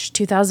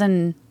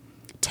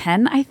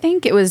 2010, I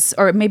think it was,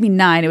 or maybe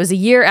 9. It was a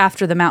year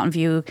after the Mountain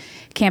View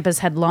campus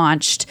had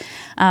launched.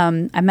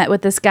 I met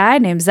with this guy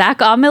named Zach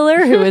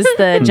Aumiller, who was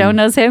Joan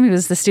knows him. He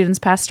was the student's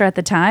pastor at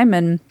the time.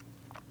 And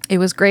it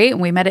was great. And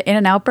we met at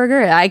In-N-Out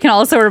Burger. I can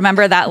also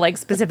remember that like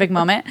specific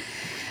moment.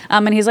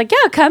 And he's like,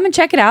 yeah, come and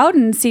check it out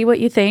and see what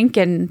you think.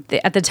 And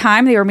at the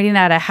time, they were meeting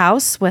at a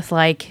house with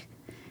like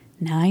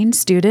 9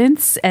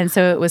 students. And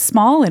so it was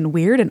small and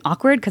weird and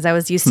awkward because I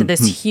was used to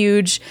this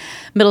huge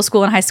middle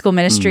school and high school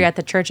ministry at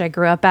the church I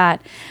grew up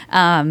at.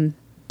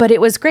 But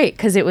it was great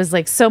because it was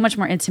like so much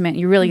more intimate.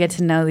 You really get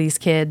to know these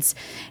kids.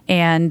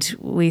 And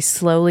we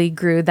slowly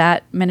grew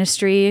that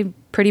ministry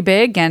pretty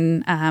big,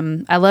 and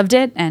I loved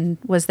it and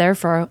was there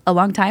for a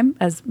long time,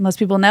 as most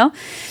people know,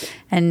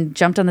 and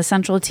jumped on the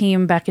Central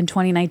team back in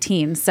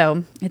 2019.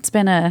 So it's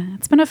been a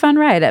fun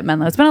ride at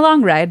Menlo. It's been a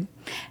long ride,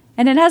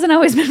 and it hasn't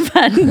always been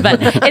fun, but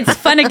it's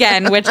fun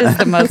again, which is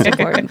the most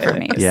important for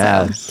me.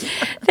 Yes. So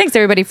thanks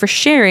everybody for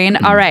sharing.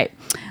 All right.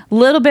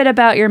 Little bit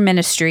about your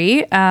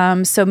ministry.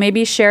 So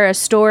maybe share a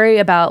story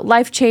about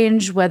life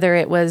change, whether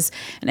it was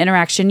an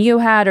interaction you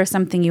had or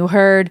something you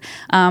heard,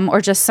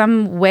 or just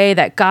some way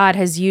that God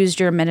has used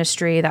your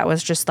ministry that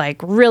was just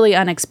like really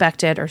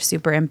unexpected or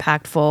super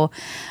impactful.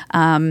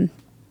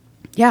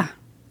 Yeah.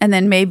 And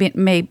then maybe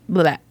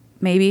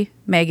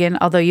Megan,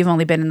 although you've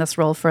only been in this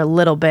role for a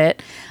little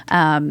bit,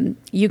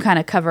 you kind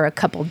of cover a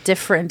couple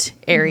different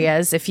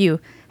areas. If you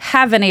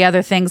have any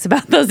other things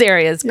about those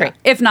areas, great.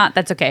 Yeah. If not,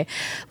 that's okay.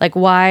 Like,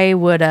 why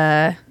would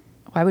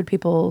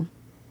people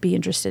be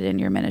interested in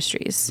your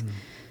ministries?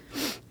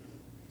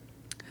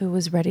 Who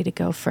was ready to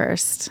go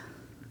first?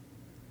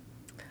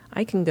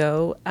 I can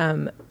go,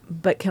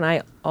 but can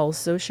I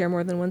also share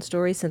more than one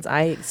story since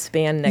I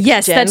span next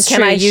yes, gen? That's can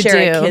true. I You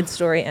share do. a kid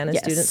story and a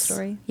student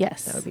story?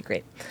 Yes. That would be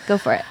great. Go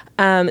for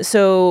it.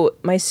 So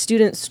my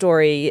student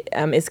story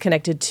is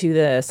connected to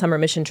the summer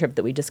mission trip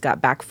that we just got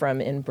back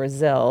from in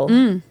Brazil,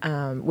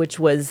 which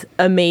was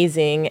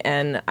amazing,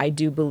 and I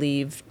do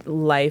believe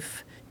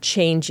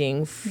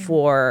life-changing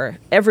for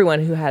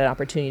everyone who had an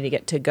opportunity to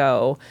get to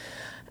go.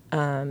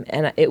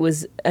 And it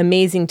was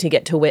amazing to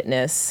get to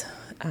witness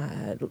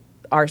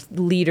our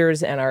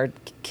leaders and our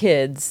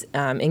kids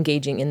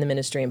engaging in the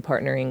ministry and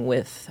partnering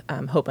with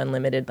Hope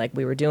Unlimited like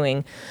we were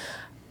doing.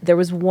 There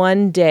was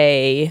one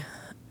day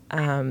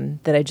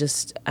that I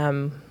just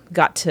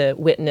got to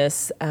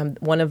witness.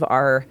 One of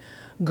our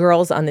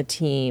girls on the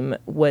team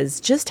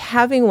was just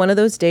having one of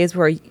those days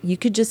where you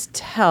could just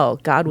tell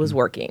God was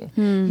working.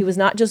 He was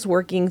not just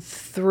working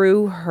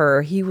through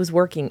her, he was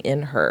working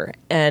in her.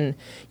 And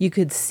you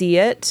could see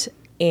it,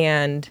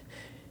 and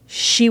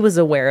she was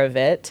aware of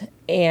it.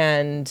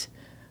 And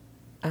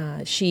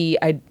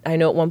I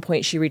know at one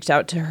point she reached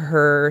out to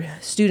her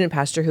student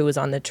pastor who was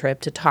on the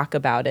trip to talk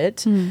about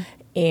it.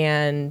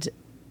 And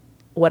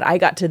what I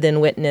got to then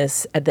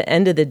witness at the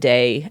end of the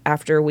day,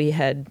 after we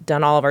had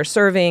done all of our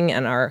serving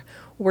and our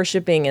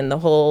worshiping and the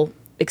whole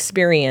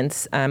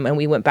experience, and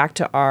we went back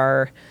to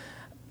our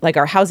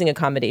housing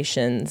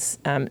accommodations.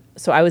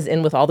 So I was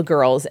in with all the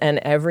girls, and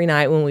every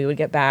night when we would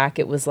get back,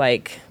 it was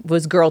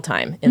girl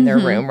time in their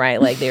room, right?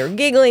 Like they were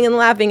giggling and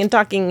laughing and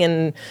talking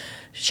and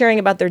sharing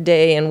about their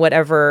day and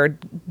whatever,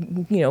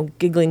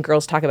 giggling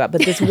girls talk about.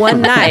 But this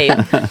one night,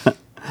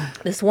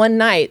 this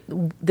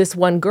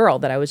one girl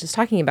that I was just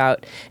talking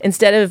about,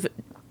 instead of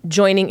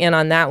joining in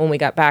on that when we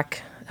got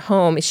back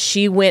home,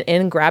 she went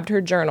in, grabbed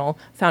her journal,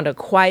 found a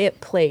quiet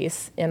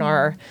place in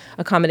our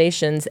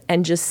accommodations,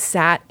 and just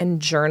sat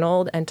and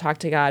journaled and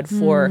talked to God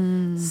for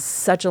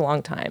such a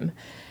long time.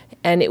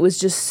 And it was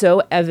just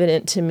so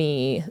evident to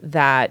me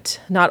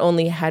that not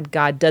only had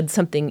God done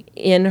something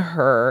in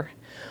her,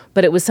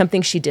 but it was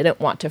something she didn't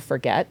want to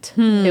forget.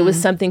 It was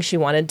something she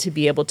wanted to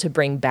be able to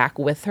bring back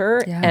with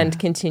her and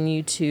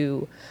continue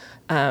to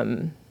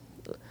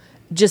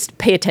just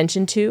pay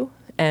attention to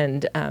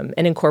and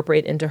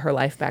incorporate into her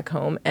life back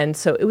home. And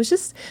so it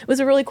was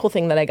a really cool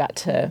thing that I got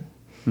to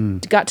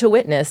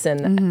witness.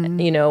 And,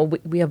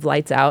 we have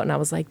lights out, and I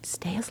was like,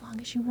 stay as long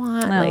as you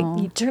want.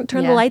 Like, you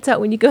turn the lights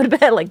out when you go to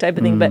bed, like type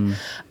of thing. But,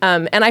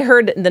 and I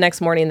heard the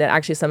next morning that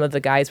actually some of the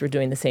guys were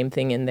doing the same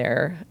thing in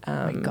their,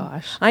 oh my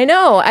gosh. I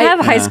know. I have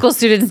high school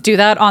students do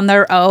that on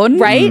their own.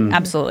 Right?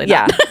 Absolutely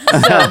not.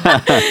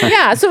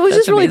 So it was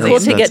just really cool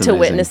to get to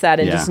witness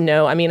that and just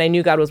know, I mean, I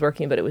knew God was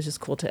working, but it was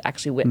just cool to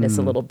actually witness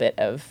a little bit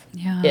of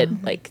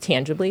it, like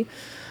tangibly.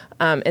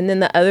 And then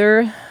the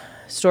other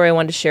story I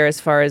wanted to share as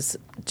far as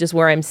just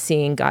where I'm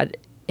seeing God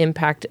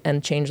impact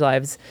and change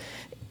lives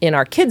in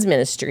our kids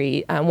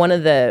ministry. One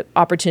of the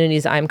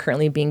opportunities I'm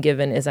currently being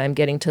given is I'm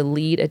getting to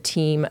lead a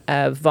team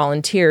of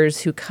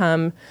volunteers who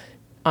come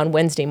on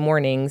Wednesday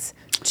mornings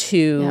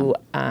to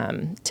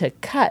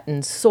cut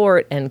and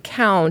sort and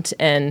count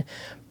and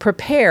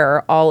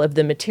prepare all of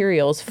the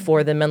materials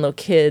for the Menlo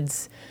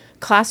Kids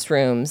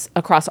classrooms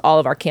across all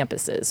of our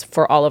campuses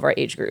for all of our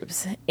age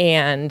groups.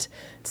 And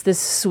it's this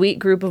sweet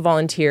group of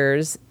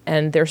volunteers,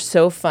 and they're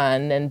so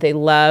fun, and they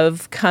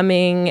love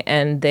coming,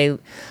 and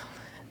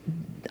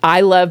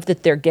I love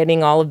that they're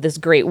getting all of this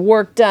great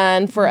work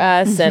done for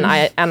us, and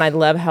I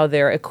love how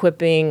they're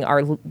equipping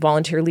our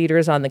volunteer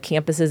leaders on the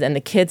campuses and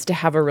the kids to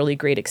have a really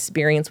great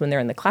experience when they're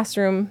in the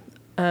classroom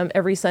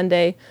every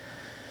Sunday.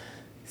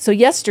 So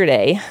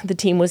yesterday, the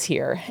team was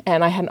here,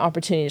 and I had an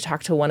opportunity to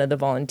talk to one of the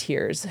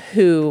volunteers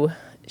who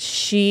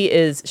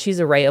she's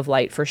a ray of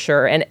light for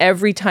sure. And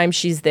every time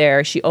she's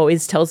there, she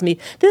always tells me,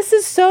 this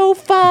is so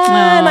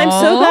fun. Aww. I'm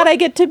so glad I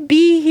get to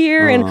be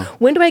here. Aww. And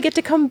when do I get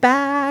to come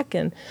back?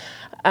 And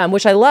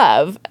which I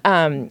love.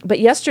 But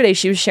yesterday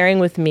she was sharing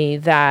with me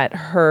that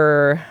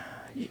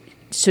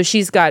so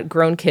she's got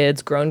grown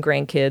kids, grown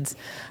grandkids,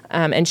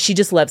 and she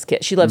just loves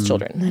kids. She loves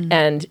children,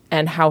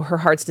 and how her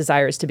heart's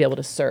desire is to be able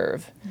to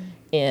serve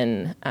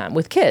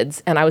with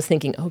kids. And I was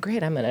thinking, oh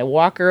great, I'm going to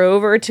walk her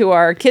over to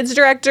our kids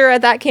director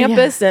at that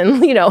campus.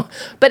 And,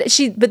 but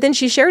then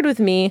she shared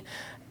with me,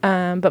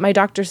 but my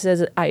doctor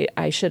says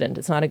I shouldn't.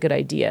 It's not a good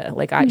idea.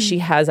 Like she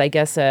has, I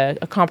guess, a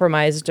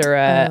compromised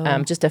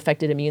or just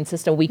affected immune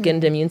system,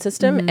 weakened immune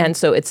system. And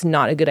so it's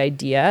not a good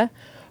idea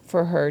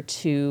for her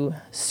to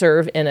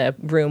serve in a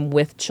room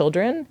with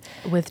children.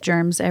 With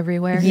germs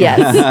everywhere. Yes.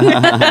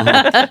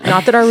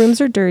 Not that our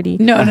rooms are dirty.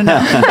 No.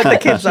 The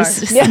kids are.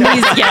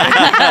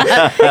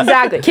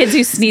 Exactly. Kids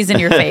who sneeze in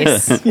your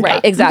face.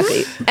 Right,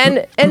 exactly.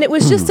 And it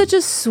was just such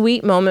a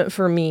sweet moment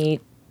for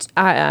me.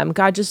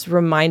 God just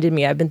reminded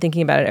me, I've been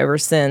thinking about it ever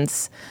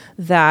since,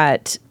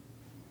 that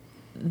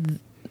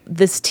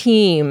this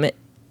team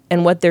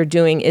and what they're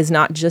doing is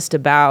not just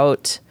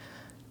about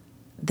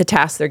the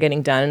tasks they're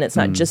getting done, and it's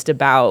not just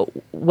about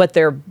what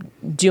they're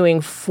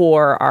doing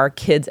for our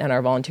kids and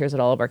our volunteers at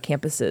all of our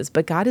campuses,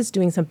 but God is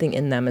doing something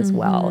in them as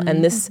well.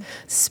 And this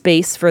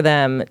space for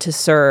them to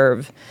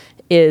serve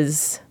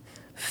is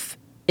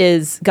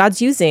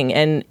God's using.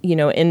 And,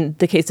 in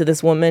the case of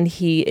this woman,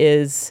 he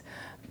is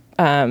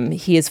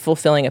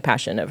fulfilling a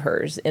passion of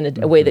hers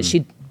in a way that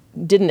she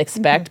didn't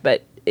expect,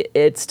 but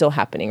it's still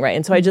happening. Right.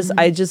 And so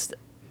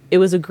it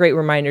was a great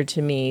reminder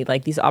to me,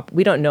 like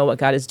we don't know what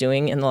God is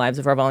doing in the lives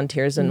of our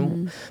volunteers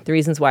and the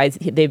reasons why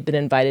they've been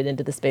invited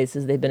into the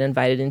spaces they've been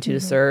invited into to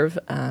serve.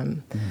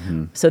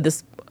 So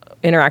this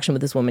interaction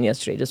with this woman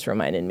yesterday just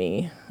reminded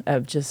me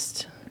of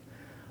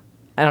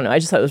I don't know. I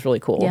just thought it was really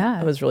cool. Yeah.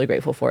 I was really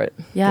grateful for it.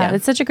 Yeah.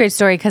 It's such a great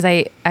story because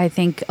I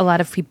think a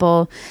lot of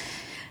people,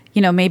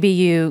 maybe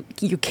you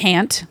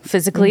can't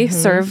physically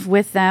serve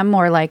with them,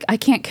 or like, I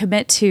can't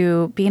commit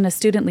to being a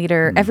student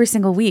leader every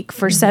single week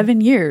for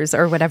 7 years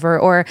or whatever,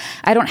 or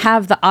I don't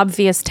have the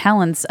obvious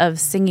talents of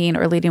singing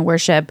or leading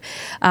worship.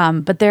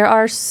 But there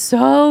are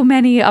so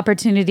many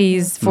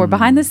opportunities for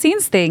behind the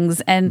scenes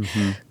things, and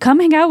come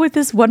hang out with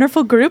this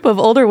wonderful group of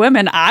older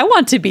women. I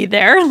want to be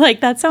there.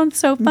 Like, that sounds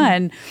so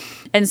fun.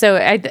 And so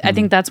I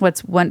think that's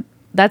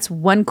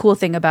one cool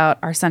thing about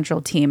our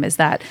central team is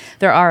that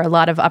there are a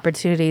lot of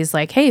opportunities.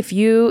 Like, hey, if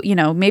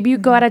maybe you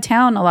go out of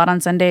town a lot on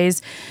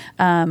Sundays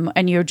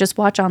and you just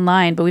watch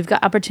online, but we've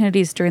got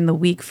opportunities during the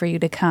week for you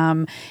to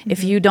come.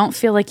 If you don't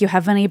feel like you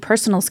have any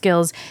personal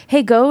skills,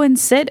 hey, go and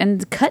sit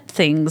and cut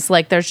things.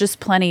 Like, there's just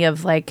plenty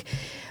of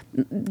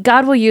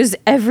God will use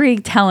every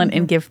talent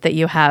and gift that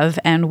you have,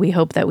 and we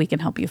hope that we can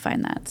help you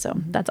find that. So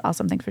that's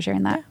awesome. Thanks for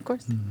sharing that. Yeah, of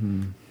course.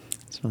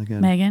 It's really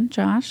good. Megan,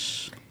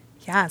 Josh?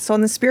 Yeah, so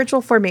on the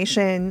spiritual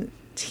formation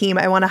team,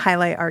 I want to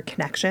highlight our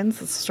connections.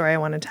 That's the story I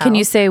want to tell. Can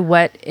you say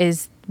what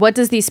does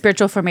the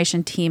spiritual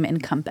formation team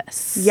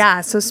encompass? Yeah,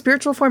 so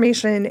spiritual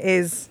formation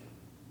is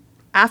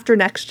after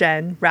Next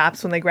Gen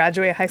wraps, when they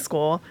graduate high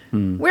school,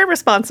 we're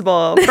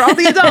responsible for all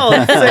the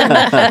adults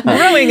and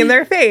growing in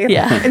their faith.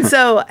 Yeah. And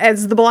so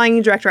as the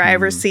belonging director, I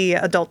oversee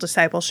adult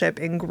discipleship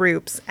in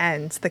groups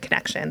and the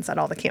connections at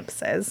all the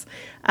campuses.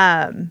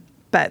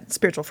 But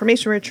spiritual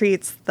formation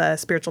retreats, the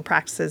spiritual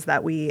practices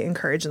that we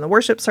encourage in the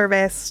worship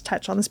service,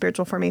 touch on the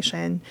spiritual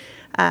formation,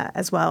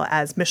 as well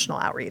as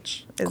missional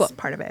outreach is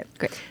part of it.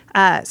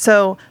 Great.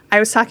 So I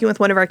was talking with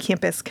one of our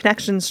campus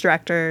connections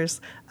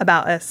directors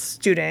about a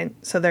student.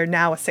 So they're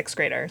now a 6th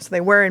grader. So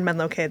they were in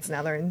Menlo Kids,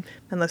 now they're in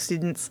Menlo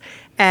Students.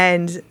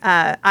 And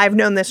I've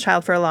known this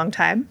child for a long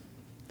time.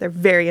 They're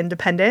very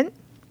independent.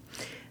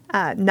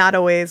 Not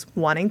always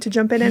wanting to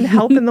jump in and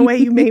help in the way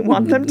you may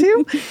want them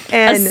to.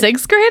 And a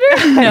 6th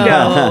grader?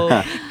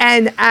 No.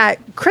 And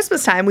at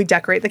Christmas time, we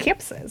decorate the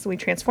campuses. We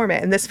transform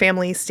it. And this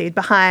family stayed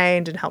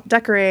behind and helped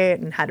decorate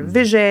and had a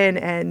vision.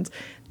 And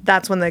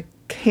that's when the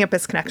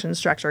campus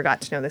connections director got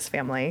to know this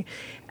family.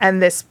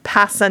 And this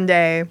past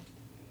Sunday,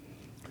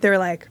 they were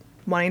like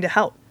wanting to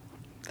help.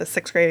 The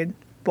 6th grade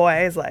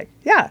boy is like,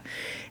 yeah.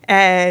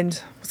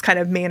 And was kind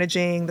of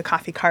managing the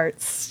coffee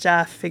cart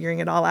stuff, figuring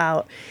it all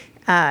out.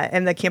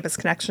 And the campus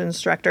connections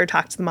director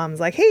talked to the moms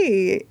like,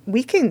 hey,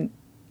 we can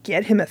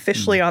get him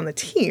officially on the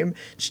team.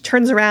 She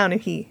turns around and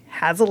he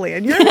has a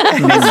lanyard and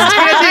he's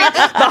standing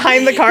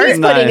behind the cart. He's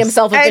putting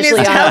himself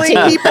officially on the team.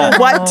 And is telling people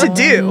what to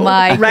do.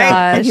 My right?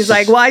 gosh. And he's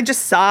like, well, I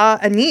just saw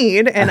a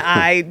need and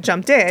I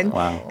jumped in.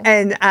 Wow.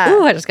 And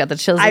Ooh, I just got the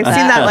chills. I've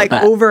seen that like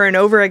over and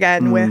over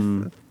again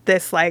with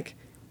this like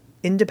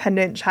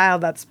independent child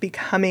that's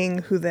becoming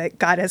who that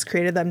God has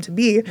created them to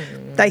be,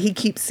 that he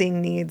keeps seeing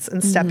needs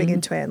and stepping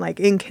into it. And like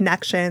in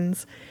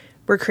connections,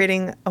 we're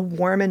creating a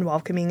warm and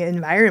welcoming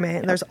environment.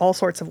 And there's all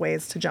sorts of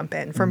ways to jump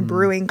in, from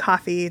brewing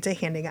coffee to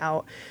handing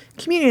out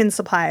communion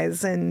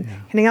supplies and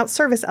handing out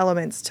service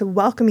elements to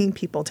welcoming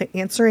people to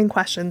answering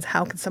questions.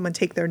 How can someone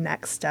take their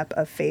next step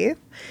of faith?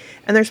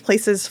 And there's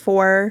places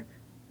for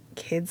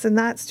kids in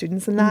that,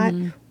 students in that,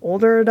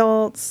 older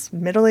adults,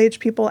 middle-aged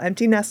people,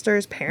 empty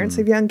nesters, parents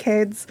of young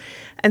kids.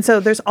 And so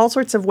there's all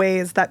sorts of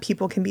ways that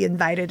people can be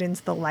invited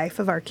into the life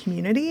of our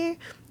community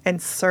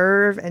and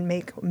serve and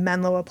make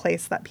Menlo a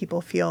place that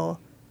people feel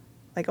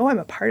like, oh, I'm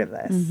a part of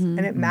this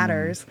and it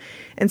matters.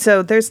 And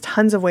so there's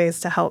tons of ways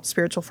to help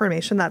spiritual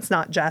formation. That's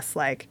not just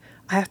like,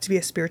 I have to be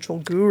a spiritual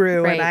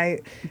guru and I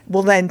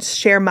will then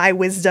share my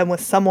wisdom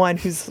with someone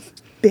who's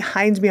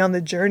behind me on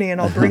the journey and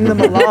I'll bring them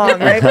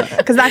along, right?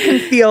 Because that can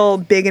feel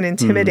big and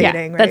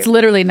intimidating, right? That's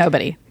literally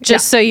nobody.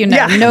 Just so you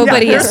know,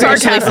 nobody is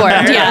spiritually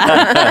formed.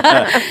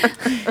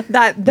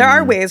 That there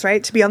are ways,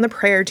 right, to be on the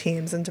prayer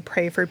teams and to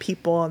pray for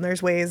people. And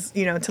there's ways,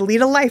 you know, to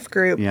lead a life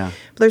group. Yeah.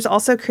 But there's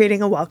also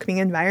creating a welcoming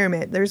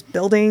environment. There's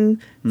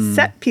building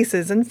set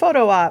pieces and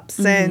photo ops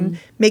and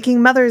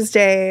making Mother's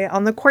Day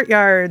on the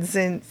courtyards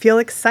and feel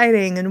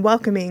exciting and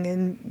welcoming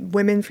and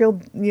women feel,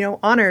 you know,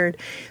 honored.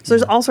 So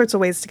there's all sorts of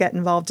ways to get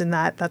involved in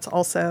that. That's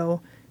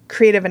also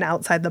creative and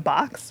outside the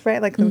box,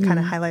 right? Like we kind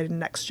of highlighted in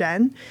Next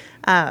Gen.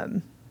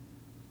 But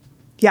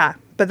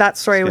that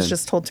story was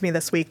just told to me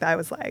this week that I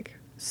was like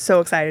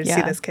so excited to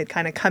see this kid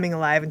kind of coming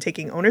alive and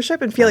taking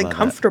ownership and feeling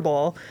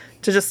comfortable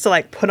to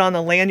like put on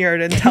a lanyard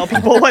and tell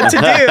people what to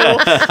do,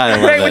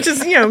 right? Which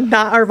is, you know,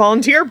 not our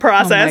volunteer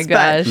process,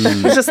 but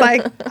it's just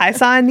like, I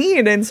saw a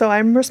need and so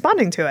I'm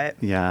responding to it.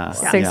 Yeah.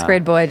 6th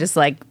grade boy, just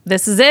like,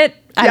 this is it.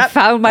 I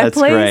found my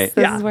place. Great.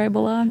 This is where I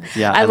belong.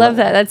 Yeah, I love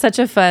that. That's such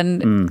a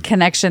fun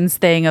connections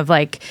thing of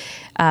like,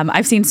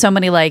 I've seen so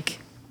many like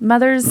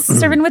mothers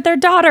serving with their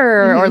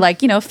daughter or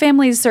like, you know,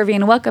 families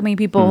serving, welcoming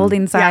people,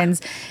 holding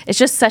signs. It's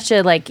just such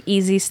a like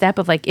easy step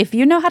of like, if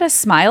you know how to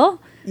smile.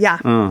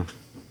 Yeah.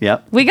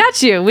 Yep. We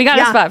got you. We got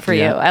a spot for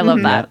you. Yeah. I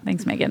love that.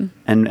 Thanks, Megan.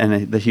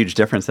 And the huge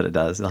difference that it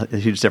does, the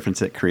huge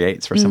difference it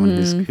creates for someone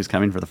who's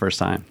coming for the first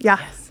time. Yeah.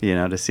 You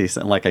know, to see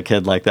something like a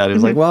kid like that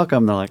who's like,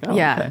 welcome. They're like, oh,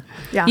 okay.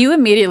 Yeah. You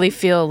immediately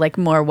feel like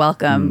more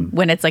welcome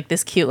when it's like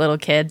this cute little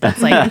kid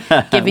that's like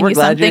giving We're you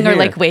glad you're something or here.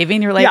 like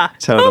waving. You're like,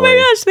 Totally. oh my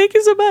gosh, thank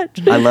you so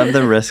much. I love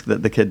the risk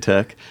that the kid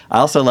took. I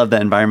also love the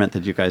environment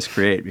that you guys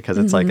create because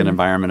it's like an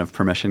environment of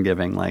permission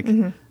giving. Like,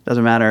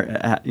 doesn't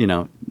matter, you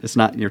know, it's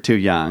not, you're too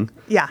young.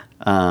 Yeah.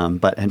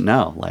 But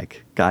no,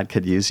 like God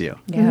could use you,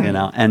 Yeah. you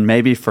know, and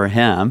maybe for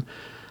him,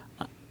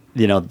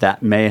 you know,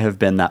 that may have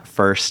been that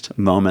first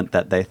moment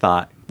that they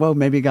thought, well,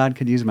 maybe God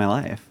could use my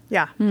life.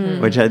 Yeah.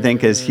 Which I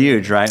think is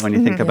huge, right? When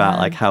you think about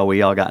like how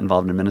we all got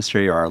involved in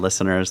ministry or our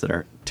listeners that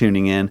are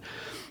tuning in,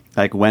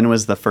 like when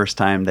was the first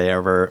time they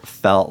ever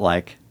felt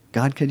like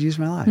God could use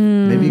my life?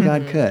 Maybe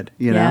God could,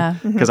 you know,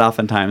 because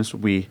oftentimes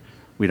we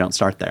don't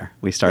start there.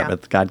 We start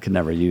with God could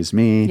never use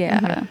me.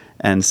 Yeah.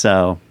 And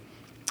so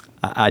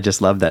I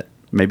just love that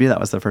maybe that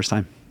was the first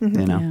time,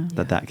 you know,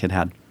 that kid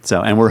had.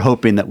 So, and we're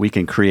hoping that we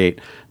can create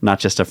not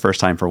just a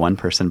first time for one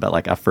person, but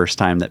like a first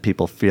time that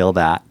people feel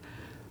that,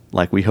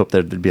 like we hope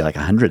there'd be like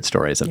 100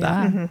 stories of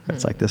that.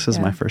 It's like, this is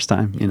my first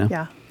time, you know?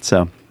 Yeah.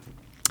 So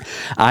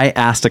I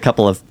asked a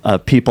couple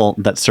of people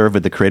that serve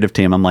with the creative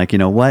team. I'm like, you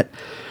know, what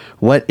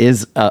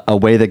is a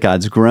way that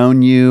God's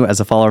grown you as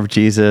a follower of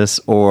Jesus,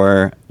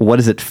 or what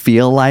does it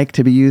feel like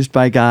to be used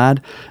by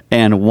God?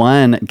 And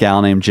one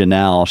gal named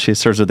Janelle, she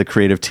serves with the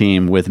creative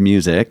team with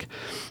music.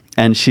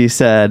 And she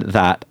said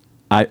that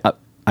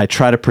I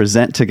try to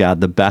present to God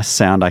the best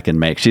sound I can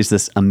make. She's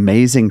this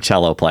amazing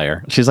cello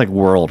player. She's like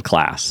world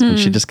class. And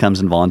she just comes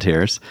and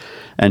volunteers,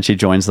 and she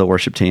joins the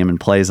worship team and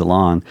plays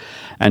along.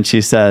 And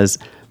she says,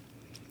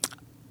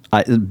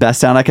 best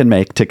sound I can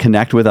make to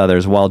connect with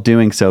others while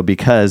doing so,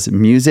 because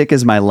music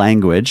is my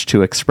language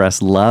to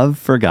express love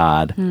for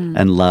God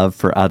and love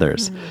for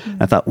others.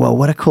 I thought, well,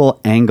 what a cool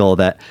angle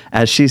that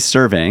as she's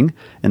serving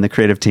in the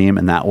creative team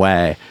in that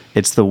way,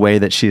 it's the way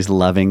that she's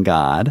loving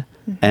God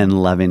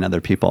and loving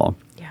other people.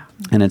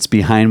 And it's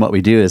behind what we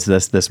do is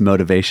this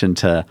motivation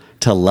to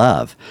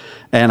love.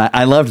 And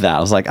I loved that. I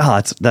was like,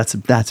 oh,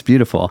 that's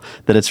beautiful.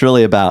 That it's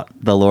really about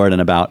the Lord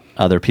and about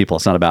other people.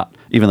 It's not about,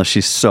 even though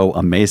she's so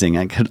amazing,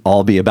 it could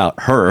all be about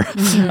her.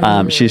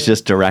 She's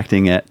just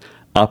directing it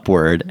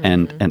upward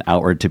and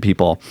outward to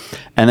people.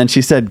 And then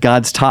she said,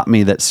 God's taught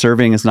me that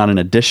serving is not an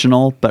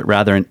additional, but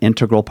rather an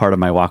integral part of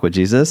my walk with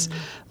Jesus.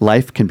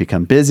 Life can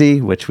become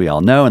busy, which we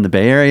all know in the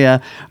Bay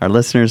Area, our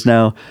listeners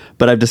know,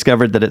 but I've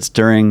discovered that it's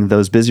during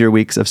those busier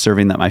weeks of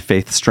serving that my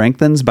faith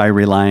strengthens by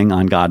relying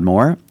on God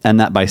more, and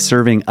that by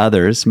serving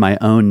others, my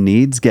own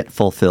needs get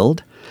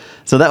fulfilled.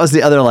 So that was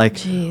the other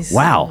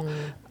wow,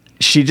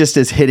 she just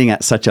is hitting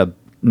at such a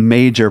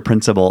major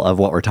principle of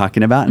what we're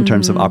talking about in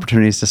terms of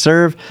opportunities to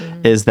serve,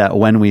 is that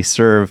when we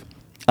serve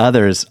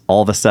others,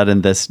 all of a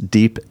sudden this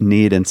deep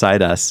need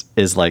inside us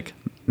is like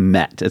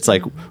met. It's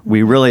like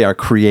we really are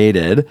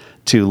created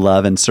to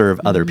love and serve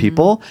other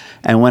people.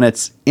 And when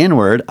it's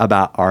inward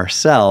about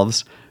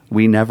ourselves,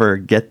 we never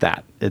get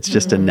that. It's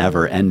just a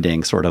never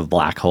ending sort of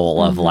black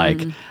hole of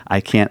I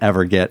can't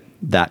ever get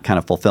that kind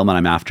of fulfillment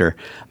I'm after,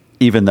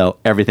 even though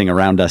everything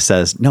around us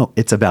says, no,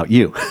 it's about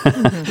you.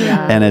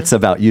 And it's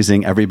about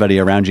using everybody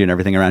around you and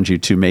everything around you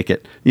to make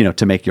it,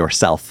 to make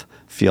yourself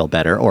feel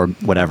better or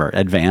whatever,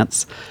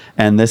 advance.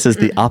 And this is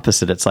the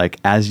opposite. It's like,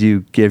 as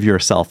you give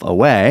yourself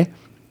away,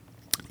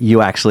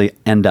 you actually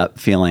end up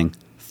feeling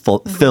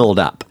filled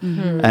up.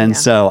 And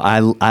so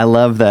I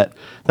love that.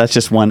 That's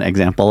just one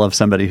example of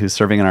somebody who's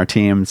serving in our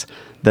teams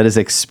that is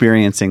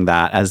experiencing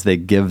that as they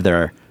give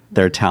their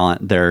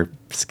talent, their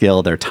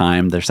skill, their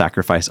time, their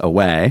sacrifice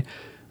away.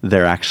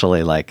 They're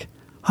actually like,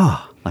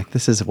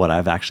 this is what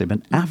I've actually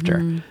been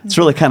after. It's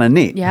really kind of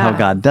neat how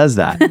God does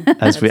that.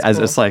 As cool.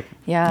 It's like,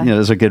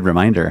 there's a good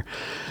reminder.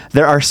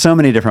 There are so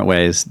many different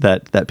ways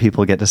that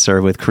people get to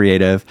serve with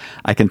creative.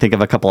 I can think of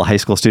a couple of high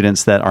school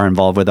students that are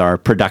involved with our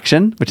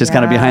production, which is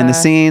kind of behind the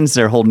scenes.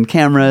 They're holding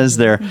cameras.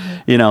 They're,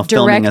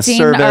 filming a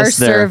service. Our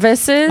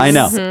services. I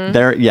know.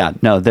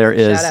 There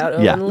is. Shout out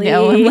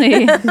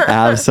Only.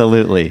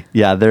 Absolutely.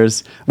 Yeah.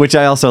 Which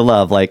I also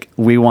love. Like,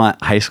 we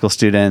want high school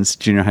students,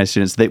 junior high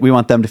students, we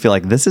want them to feel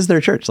like this is their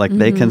church. Like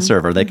they can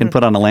serve, or they can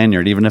put on a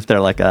lanyard, even if they're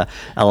like a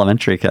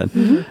elementary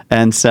kid.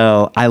 And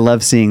so I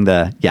love seeing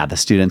the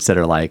students that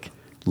are like,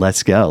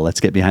 let's go. Let's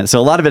get behind it. So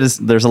a lot of it is,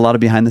 there's a lot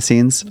of behind the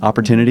scenes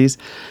opportunities.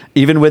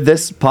 Even with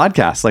this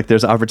podcast, like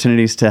there's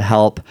opportunities to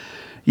help,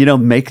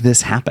 make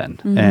this happen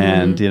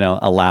and,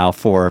 allow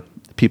for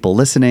people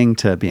listening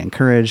to be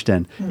encouraged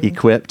and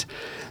equipped.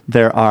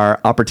 There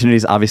are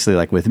opportunities, obviously,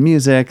 like with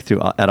music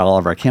at all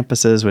of our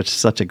campuses, which is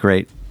such a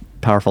great,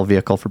 powerful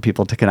vehicle for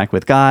people to connect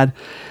with God.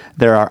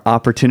 There are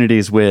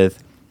opportunities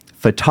with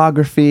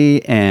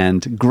photography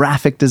and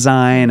graphic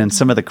design and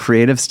some of the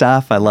creative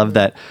stuff. I love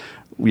that.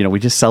 We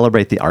just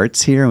celebrate the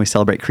arts here and we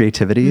celebrate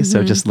creativity.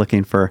 So just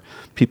looking for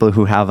people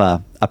who have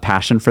a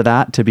passion for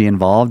that to be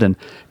involved and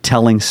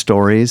telling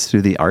stories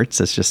through the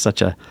arts. It's just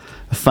such a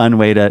fun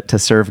way to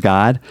serve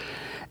God.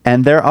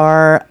 And there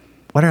are,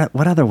 what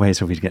other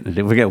ways are we getting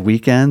to do? We got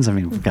weekends. I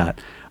mean, we've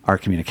got our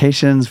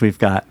communications. We've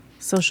got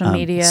social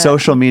media.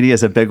 Social media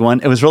is a big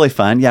one. It was really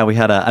fun. Yeah, we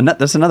had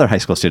there's another high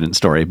school student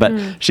story, but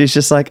she's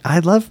just like,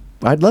 I'd love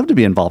to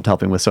be involved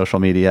helping with social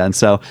media. And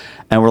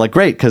we're like,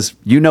 great, because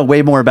you know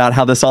way more about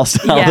how this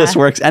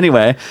works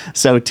anyway.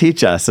 So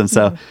teach us. And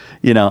so,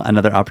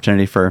 another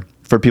opportunity for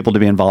people to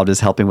be involved is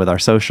helping with our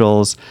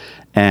socials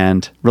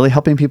and really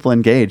helping people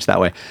engage that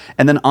way.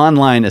 And then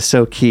online is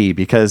so key,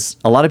 because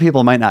a lot of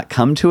people might not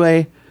come to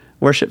a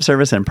worship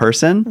service in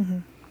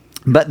person,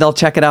 but they'll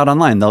check it out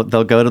online. They'll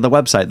go to the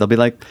website. They'll be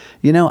like,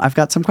 I've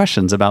got some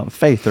questions about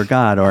faith or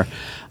God, or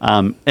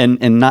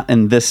and not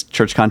in this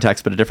church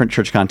context, but a different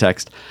church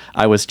context.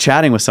 I was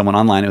chatting with someone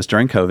online. It was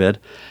during COVID,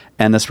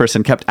 and this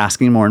person kept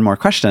asking more and more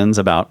questions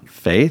about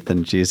faith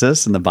and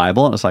Jesus and the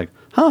Bible. And it was like,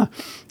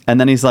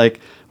 And then he's like,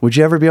 would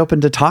you ever be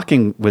open to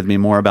talking with me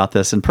more about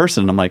this in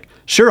person? And I'm like,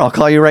 sure, I'll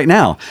call you right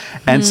now.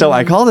 And so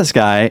I call this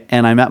guy,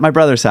 and I'm at my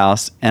brother's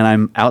house, and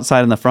I'm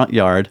outside in the front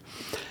yard.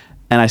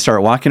 And I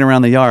start walking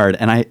around the yard,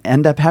 and I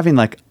end up having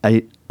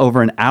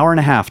over an hour and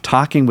a half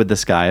talking with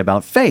this guy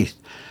about faith.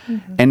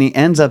 And he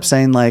ends up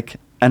saying and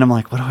I'm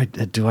like, what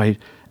do I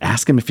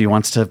ask him if he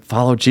wants to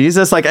follow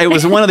Jesus? Like, it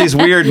was one of these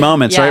weird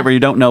moments, right? Where you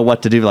don't know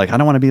what to do. Like, I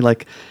don't want to be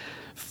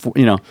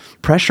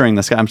pressuring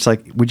this guy. I'm just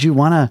like, would you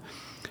want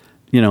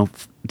to,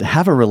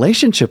 have a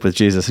relationship with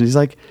Jesus? And he's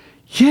like,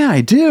 yeah,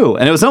 I do.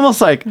 And it was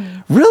almost like,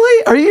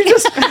 really? Are you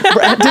just,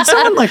 did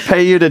someone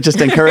pay you to just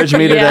encourage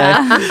me today?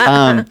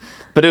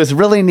 But it was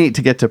really neat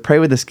to get to pray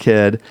with this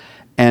kid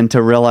And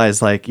to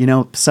realize, like,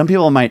 some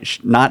people might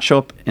not show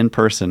up in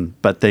person,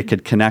 but they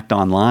could connect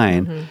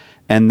online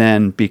and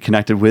then be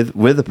connected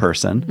with the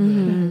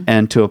person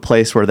and to a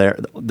place where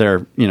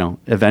they're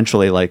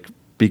eventually like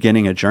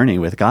beginning a journey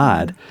with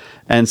God.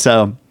 And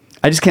so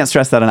I just can't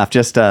stress that enough,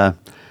 just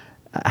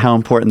how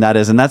important that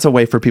is. And that's a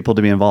way for people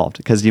to be involved,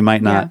 because you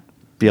might not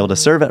be able to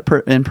serve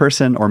in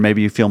person, or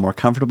maybe you feel more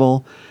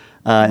comfortable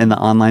in the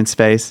online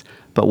space.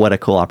 But what a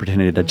cool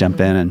opportunity to jump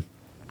in and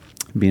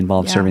be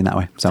involved serving that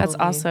way. So that's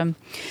awesome.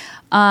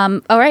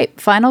 All right,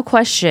 final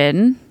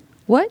question.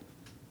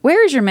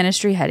 Where is your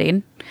ministry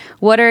heading?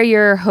 What are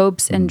your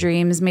hopes and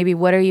dreams? Maybe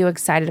what are you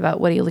excited about?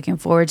 What are you looking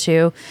forward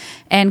to?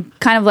 And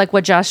kind of like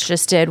what Josh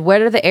just did,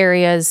 what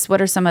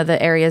are some of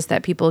the areas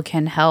that people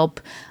can help?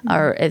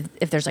 Or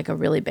if there's like a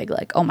really big,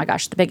 like, oh my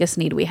gosh, the biggest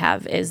need we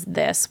have is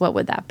this, what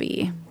would that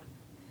be?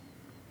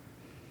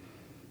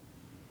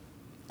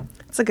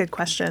 That's a good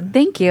question.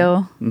 Thank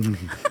you.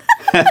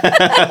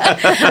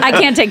 I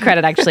can't take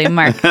credit, actually.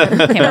 Mark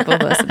came up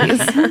with most of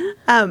these.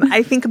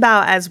 I think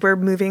about, as we're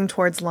moving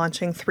towards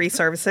launching 3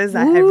 services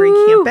at every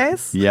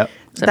campus. Yep.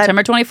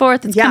 September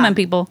 24th, it's coming,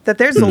 people. That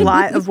there's a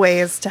lot of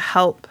ways to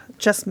help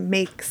just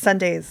make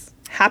Sundays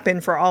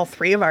happen for all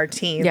 3 of our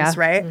teams,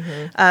 right?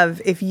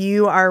 Of if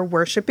you are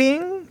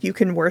worshiping, you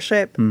can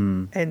worship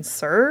and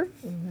serve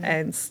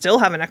and still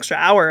have an extra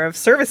hour of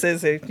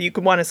services if you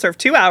could want to serve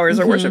 2 hours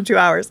or worship 2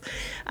 hours.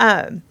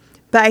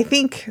 But I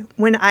think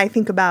when I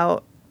think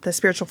about the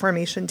spiritual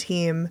formation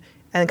team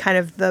and kind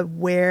of the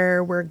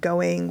where we're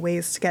going,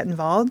 ways to get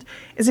involved,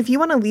 is if you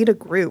want to lead a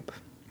group,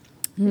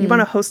 you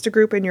want to host a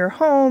group in your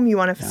home, you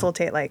want to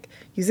facilitate like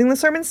using the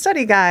sermon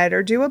study guide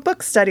or do a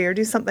book study or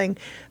do something,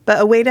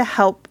 but a way to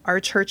help our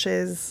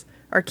churches,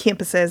 our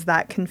campuses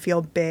that can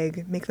feel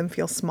big, make them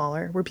feel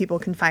smaller, where people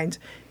can find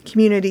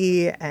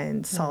community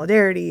and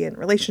solidarity and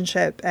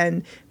relationship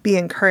and be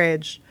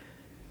encouraged.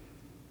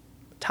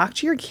 Talk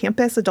to your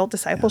campus adult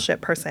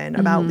discipleship person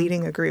about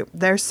leading a group.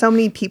 There's so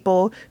many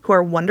people who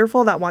are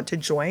wonderful that want to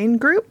join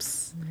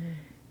groups.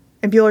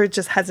 And people are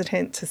just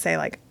hesitant to say,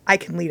 like, I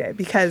can lead it,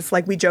 because,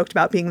 like, we joked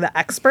about being the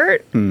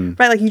expert, right?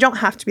 Like, you don't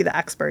have to be the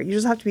expert. You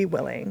just have to be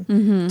willing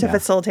to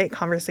facilitate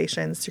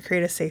conversations, to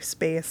create a safe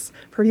space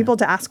for people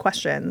to ask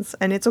questions.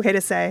 And it's okay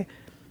to say,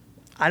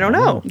 I don't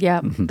know.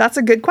 Yeah. That's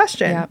a good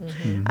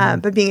question.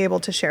 But being able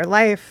to share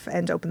life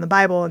and to open the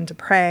Bible and to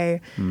pray.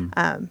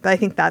 But I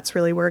think that's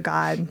really where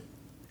God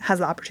has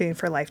the opportunity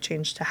for life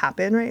change to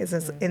happen, right?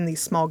 Is in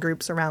these small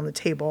groups around the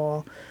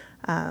table.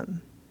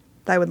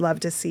 I would love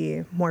to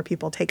see more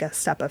people take a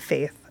step of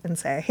faith and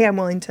say, hey, I'm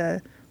willing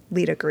to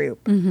lead a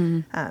group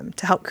to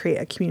help create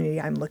a community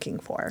I'm looking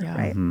for,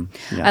 right?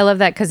 I love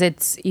that,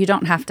 because you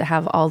don't have to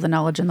have all the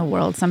knowledge in the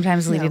world.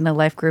 Sometimes leading a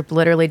life group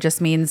literally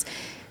just means,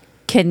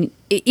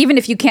 even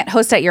if you can't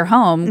host at your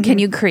home, can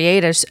you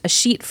create a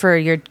sheet for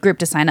your group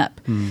to sign up?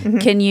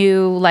 Can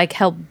you like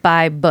help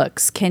buy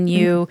books? Can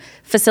you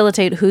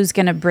facilitate who's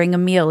going to bring a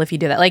meal if you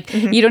do that? Like,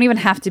 you don't even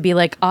have to be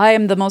like, I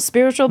am the most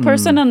spiritual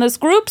person in this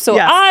group, so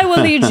I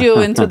will lead you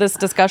into this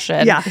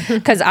discussion.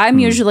 Because I'm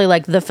usually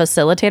like the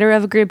facilitator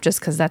of a group, just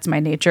because that's my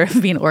nature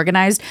of being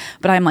organized.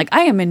 But I'm like,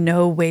 I am in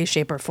no way,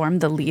 shape, or form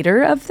the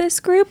leader of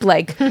this group.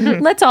 Like,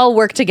 let's all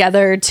work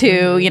together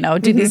to,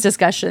 do these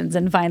discussions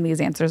and find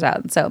these answers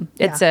out. So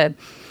it's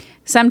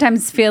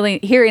sometimes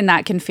hearing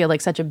that can feel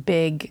like such a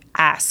big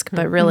ask,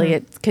 but really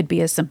it could be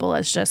as simple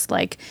as just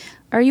like,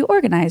 are you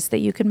organized that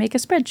you can make a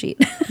spreadsheet?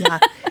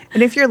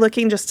 And if you're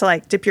looking just to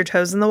like dip your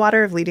toes in the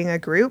water of leading a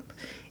group,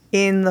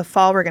 in the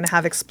fall, we're going to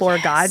have Explore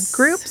God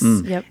groups.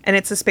 And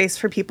it's a space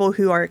for people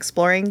who are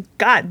exploring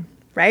God,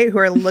 right? Who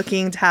are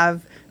looking to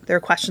have their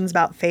questions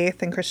about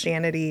faith and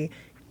Christianity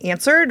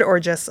answered, or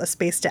just a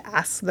space to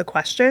ask the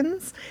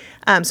questions.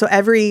 So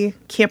every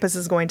campus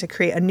is going to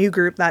create a new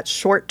group that's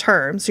short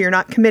term. So you're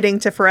not committing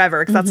to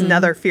forever, because that's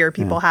another fear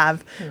people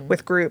have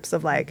with groups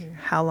of like,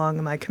 how long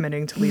am I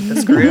committing to lead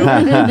this group?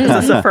 Is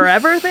this a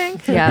forever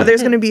thing? But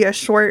there's going to be a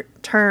short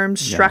term,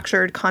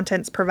 structured,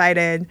 contents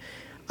provided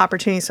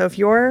opportunity. So if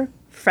you're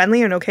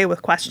friendly and okay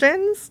with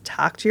questions,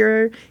 talk to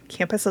your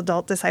campus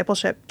adult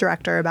discipleship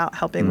director about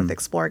helping with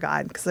Explore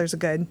God, because there's a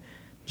good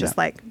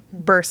like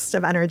burst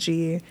of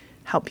energy,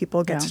 help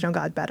people get to know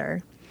God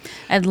better.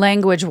 And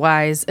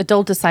language-wise,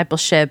 adult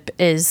discipleship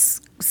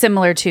is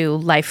similar to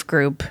life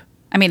group.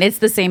 I mean, it's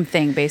the same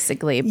thing,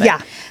 basically.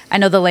 But I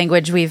know the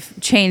language, we've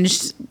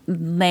changed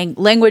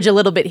language a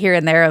little bit here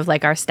and there of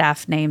like our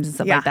staff names and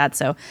stuff like that.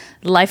 So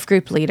life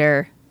group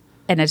leader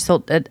and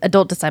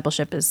adult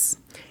discipleship is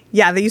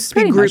they used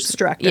to be groups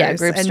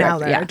directors. And now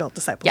they're adult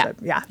discipleship.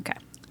 Okay.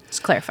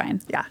 Just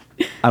clarifying.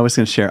 I was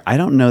going to share, I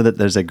don't know that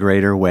there's a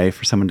greater way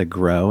for someone to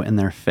grow in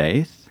their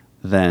faith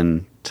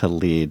than to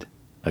lead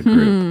a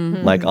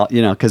group. Like,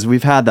 because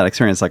we've had that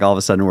experience, like all of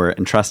a sudden we're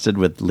entrusted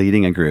with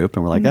leading a group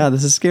and we're like,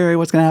 this is scary,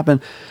 what's going to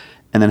happen?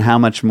 And then how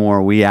much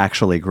more we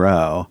actually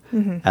grow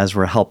as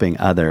we're helping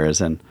others,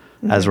 and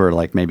as we're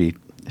like maybe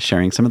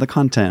sharing some of the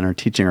content or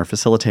teaching or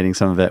facilitating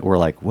some of it, we're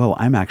like, whoa,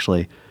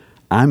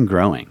 I'm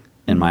growing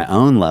in my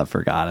own love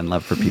for God and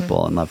love for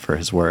people and love for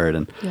his word.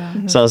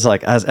 And so I was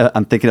like,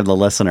 I'm thinking of the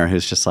listener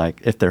who's just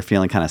like, if they're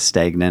feeling kind of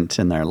stagnant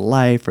in their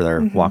life or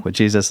their walk with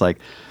Jesus, like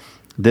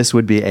this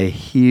would be a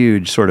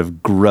huge sort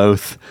of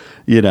growth,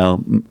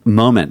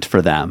 moment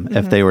for them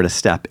if they were to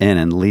step in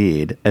and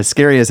lead, as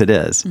scary as it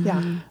is.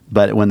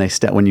 But when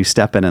you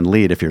step in and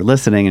lead, if you're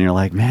listening and you're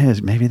like, man,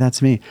 maybe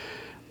that's me,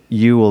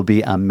 you will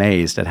be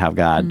amazed at how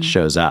God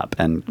shows up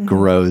and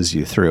grows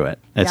you through it.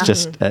 It's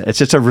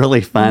just a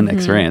really fun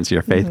experience.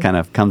 Your faith kind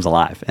of comes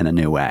alive in a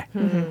new way.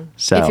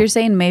 So if you're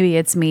saying maybe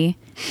it's me,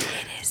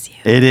 it is you.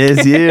 It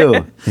is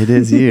you. It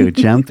is you.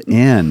 Jump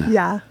in.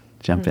 Yeah.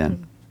 Jump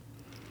in.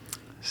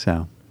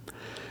 So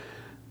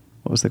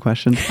what was the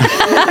question?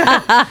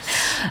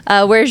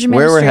 Where's your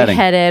Where we're ministry heading.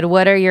 headed?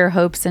 What are your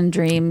hopes and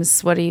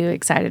dreams? What are you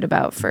excited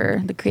about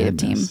for the creative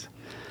team?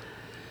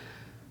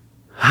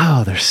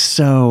 Oh, there's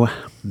so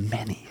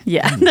many.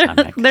 Yeah,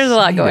 things there's a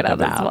lot going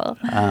excited on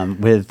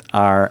as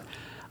well.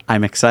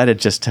 I'm excited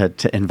just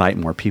to invite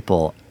more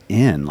people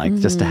in, like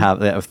just to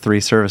have 3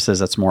 services.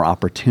 That's more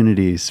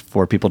opportunities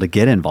for people to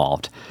get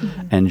involved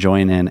and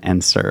join in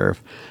and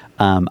serve.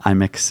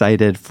 I'm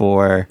excited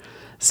for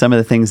some of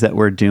the things that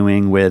we're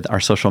doing with our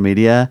social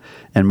media,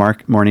 and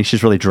Mornish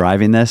is really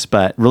driving this,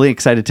 but really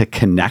excited to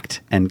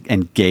connect and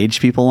engage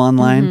people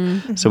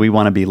online. So we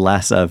want to be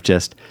less of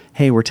just,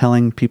 hey, we're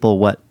telling people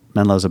what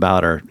Menlo's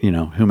about or,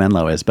 who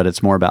Menlo is, but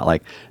it's more about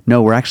like,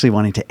 no, we're actually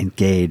wanting to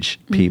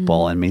engage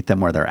people and meet them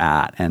where they're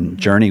at and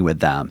journey with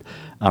them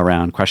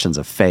around questions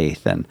of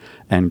faith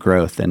and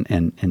growth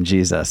in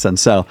Jesus. And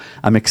so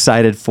I'm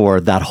excited for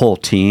that whole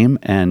team.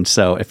 And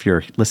so if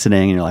you're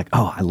listening and you're like,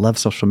 oh, I love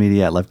social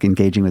media, I love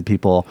engaging with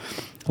people,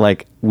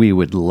 like we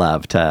would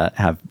love to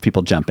have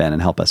people jump in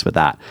and help us with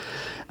that.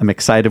 I'm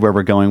excited where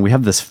we're going. We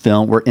have this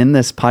film. We're in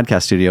this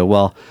podcast studio.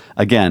 Well,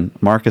 again,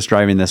 Mark is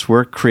driving this.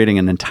 We're creating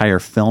an entire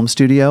film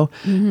studio.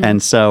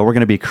 And so we're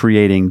going to be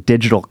creating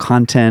digital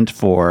content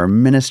for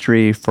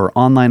ministry, for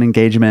online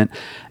engagement.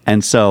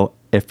 And so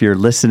if you're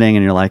listening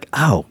and you're like,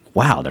 oh,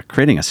 wow, they're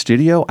creating a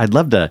studio. I'd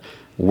love to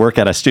work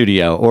at a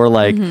studio or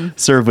like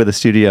serve with a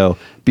studio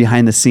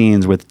behind the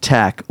scenes with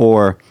tech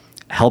or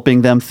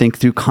helping them think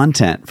through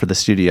content for the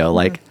studio.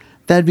 Like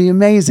that'd be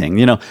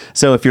amazing.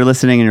 So if you're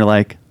listening and you're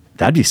like,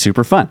 that'd be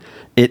super fun.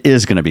 It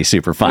is going to be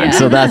super fun. Yeah.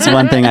 So that's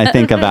one thing I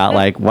think about,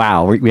 like,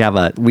 wow, we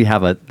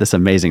have this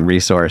amazing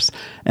resource,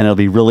 and it'll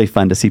be really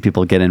fun to see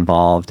people get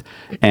involved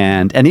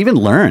and even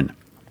learn.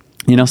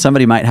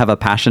 Somebody might have a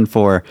passion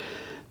for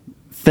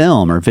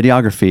film or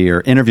videography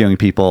or interviewing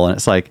people, and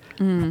it's like,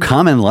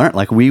 come and learn.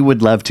 Like, we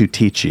would love to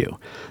teach you.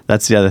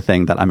 That's the other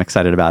thing that I'm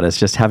excited about, is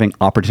just having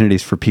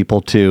opportunities for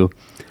people to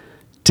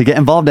get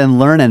involved and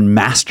learn and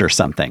master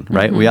something,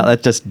 right?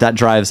 That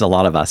drives a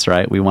lot of us,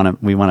 right? We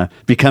want to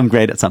become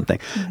great at something.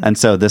 And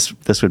so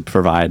this would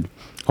provide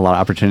a lot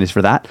of opportunities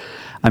for that.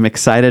 I'm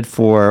excited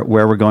for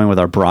where we're going with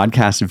our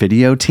broadcast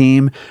video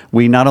team.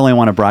 We not only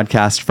want to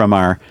broadcast from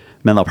our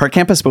Menlo Park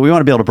campus, but we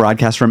want to be able to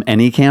broadcast from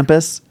any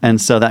campus. And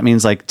so that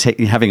means like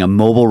having a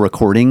mobile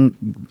recording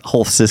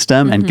whole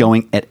system and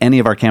going at any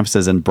of our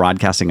campuses and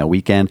broadcasting a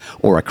weekend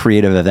or a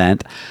creative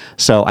event.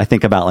 So I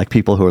think about like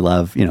people who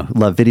love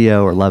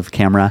video or love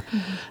camera.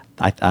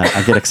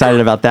 I get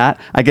excited about that.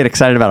 I get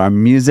excited about our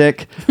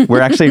music. We're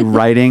actually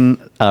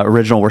writing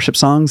original worship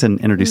songs and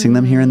introducing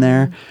them here and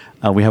there.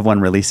 We have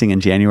one releasing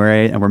in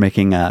January, and we're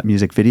making a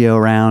music video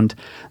around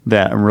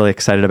that. I'm really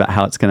excited about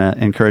how it's going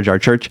to encourage our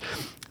church.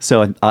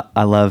 So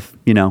I love,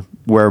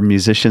 where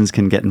musicians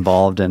can get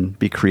involved and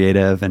be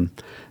creative and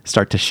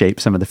start to shape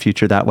some of the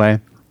future that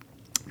way.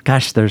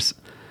 Gosh, there's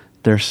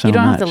so much. You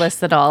don't have to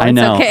list it all. I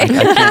know. It's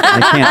okay.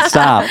 I can't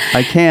stop.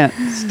 I can't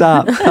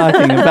stop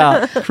talking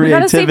about creativity. We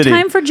gotta save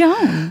time for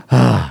Joan.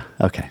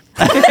 Okay.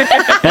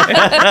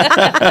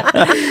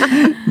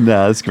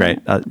 No, it's great.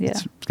 It's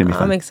going to be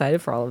fun. I'm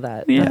excited for all of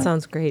that. Yeah. That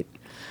sounds great.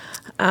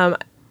 I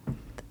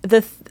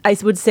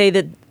would say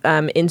that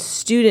in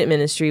student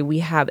ministry, we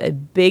have a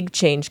big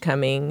change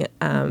coming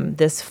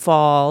this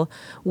fall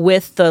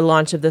with the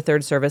launch of the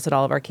third service at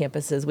all of our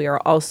campuses. We are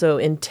also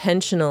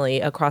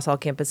intentionally across all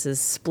campuses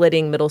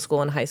splitting middle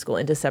school and high school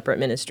into separate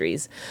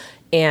ministries.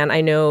 And I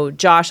know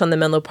Josh on the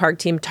Menlo Park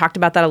team talked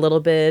about that a little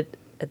bit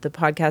at the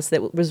podcast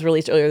that was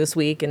released earlier this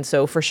week. And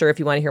so for sure, if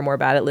you want to hear more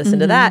about it, listen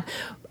to that.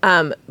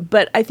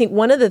 But I think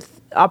one of the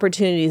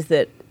opportunities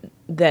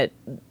that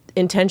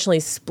intentionally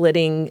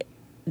splitting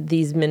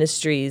these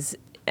ministries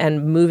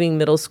and moving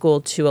middle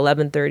school to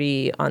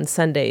 11:30 on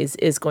Sundays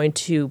is going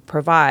to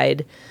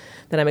provide,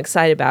 that I'm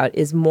excited about,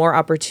 is more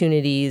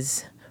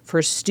opportunities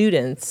for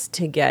students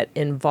to get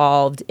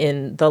involved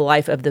in the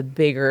life of the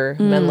bigger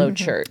Menlo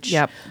Church.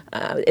 Yep.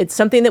 It's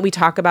something that we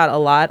talk about a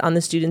lot on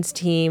the students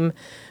team,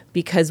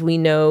 because we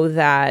know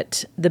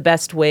that the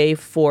best way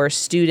for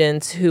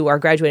students who are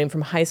graduating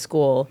from high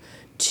school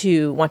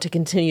to want to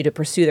continue to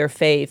pursue their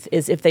faith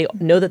is if they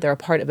know that they're a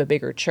part of a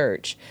bigger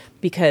church,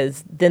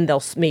 because then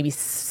they'll maybe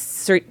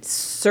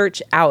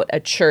search out a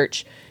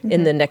church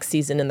in the next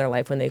season in their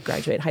life when they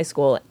graduate high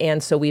school.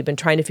 And so we've been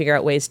trying to figure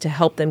out ways to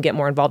help them get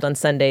more involved on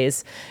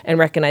Sundays and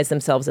recognize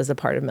themselves as a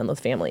part of Menlo's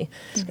family.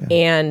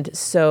 And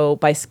so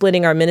by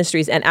splitting our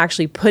ministries and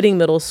actually putting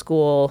middle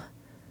school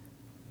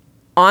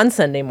on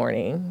Sunday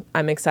morning,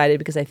 I'm excited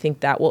because I think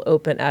that will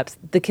open up.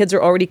 The kids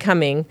are already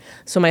coming,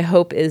 so my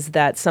hope is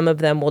that some of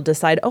them will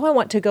decide, I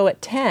want to go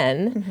at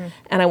 10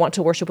 and I want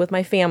to worship with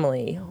my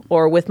family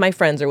or with my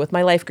friends or with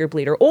my life group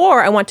leader,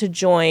 or I want to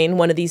join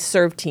one of these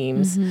serve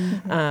teams.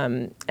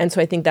 And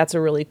so I think that's a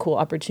really cool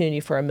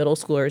opportunity for our middle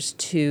schoolers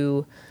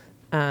to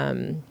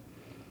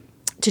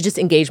just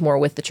engage more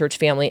with the church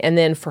family. And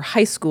then for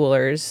high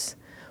schoolers,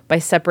 by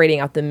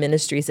separating out the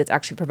ministries, it's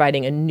actually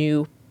providing a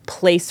new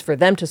place for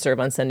them to serve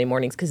on Sunday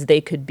mornings because they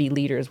could be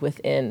leaders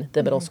within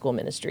the middle school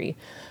ministry.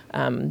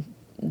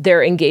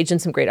 They're engaged in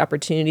some great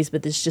opportunities,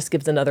 but this just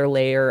gives another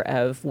layer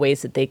of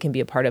ways that they can be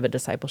a part of a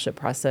discipleship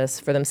process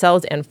for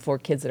themselves and for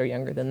kids that are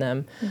younger than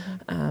them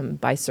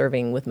by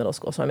serving with middle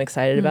school. So I'm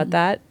excited about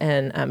that.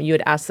 And you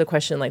had asked the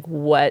question, like,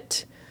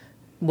 what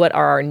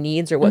are our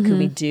needs or what could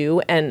we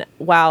do? And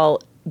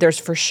while there's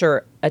for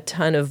sure a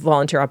ton of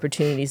volunteer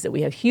opportunities that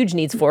we have huge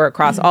needs for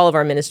across all of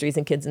our ministries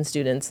and kids and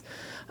students,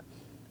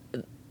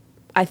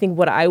 I think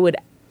what I would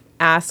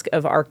ask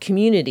of our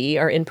community,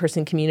 our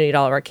in-person community at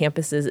all of our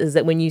campuses, is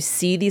that when you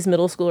see these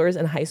middle schoolers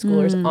and high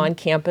schoolers on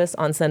campus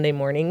on Sunday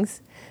mornings,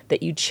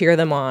 that you cheer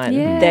them on,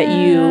 that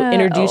you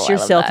introduce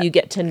yourself, you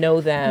get to know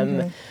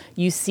them,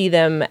 you see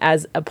them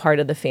as a part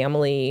of the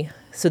family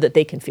so that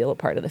they can feel a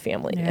part of the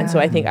family. And so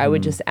I think I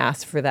would just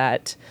ask for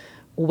that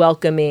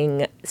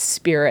welcoming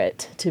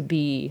spirit to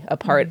be a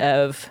part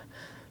of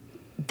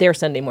their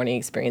Sunday morning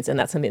experience. And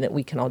that's something that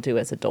we can all do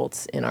as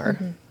adults in our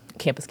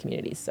campus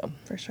communities. So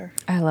for sure.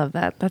 I love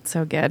that. That's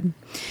so good.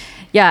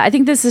 Yeah, I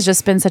think this has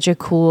just been such a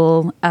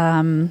cool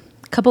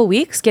couple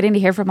weeks getting to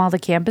hear from all the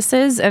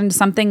campuses. And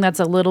something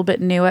that's a little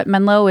bit new at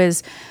Menlo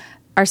is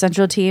our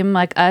central team,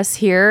 like us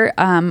here,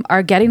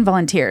 are getting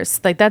volunteers.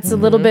 Like that's a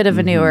little bit of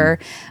a newer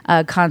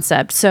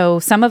concept. So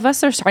some of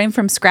us are starting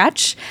from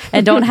scratch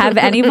and don't have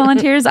any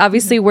volunteers.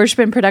 Obviously, worship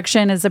and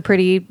production is a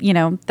pretty,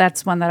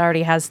 that's one that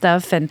already has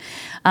stuff. And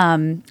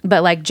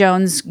but like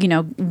Joan's,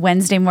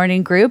 Wednesday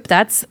morning group,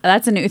 that's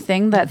a new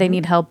thing that they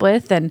need help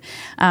with. And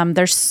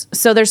there's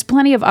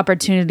plenty of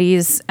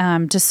opportunities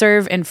to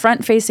serve in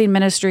front-facing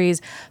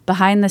ministries,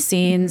 behind the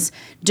scenes,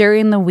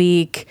 during the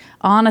week,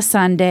 on a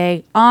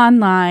Sunday,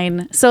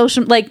 online,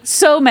 social, like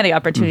so many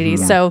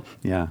opportunities. So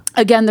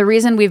again, the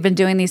reason we've been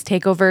doing these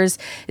takeovers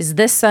is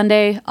this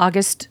Sunday,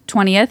 August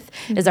 20th,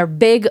 is our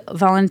big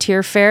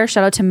volunteer fair.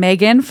 Shout out to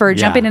Megan for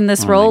jumping in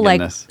this role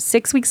like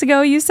 6 weeks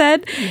ago, you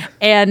said,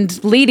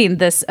 and leading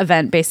this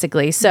event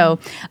basically. So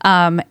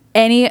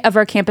any of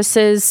our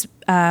campuses,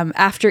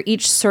 after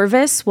each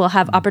service, we'll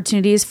have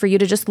opportunities for you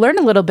to just learn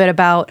a little bit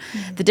about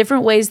the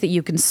different ways that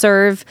you can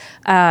serve,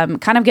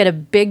 kind of get a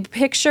big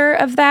picture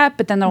of that,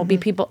 but then there will be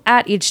people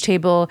at each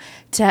table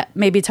to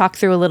maybe talk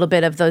through a little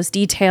bit of those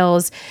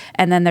details.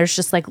 And then there's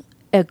just like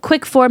a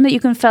quick form that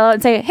you can fill out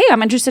and say, hey,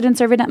 I'm interested in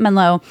serving at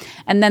Menlo.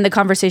 And then the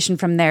conversation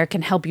from there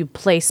can help you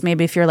place,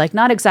 maybe if you're like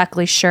not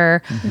exactly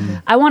sure,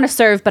 I want to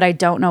serve, but I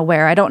don't know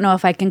where. I don't know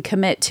if I can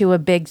commit to a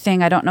big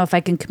thing. I don't know if I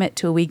can commit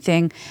to a weak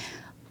thing.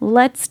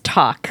 Let's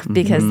talk,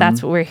 because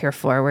that's what we're here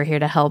for. We're here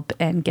to help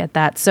and get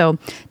that. So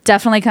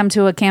definitely come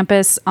to a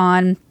campus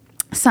on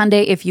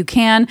Sunday if you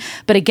can.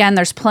 But again,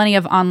 there's plenty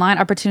of online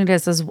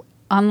opportunities as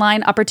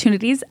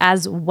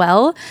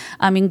well.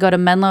 You can go to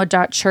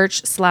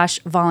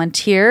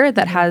menlo.church/volunteer.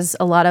 That has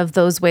a lot of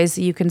those ways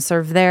that you can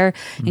serve there,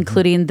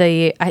 including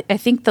I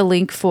think the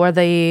link for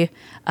the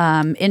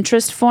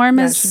interest form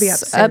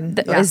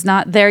is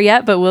not there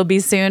yet, but will be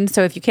soon.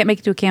 So if you can't make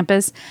it to a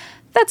campus,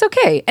 that's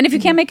okay. And if you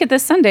can't make it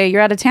this Sunday,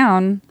 you're out of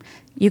town,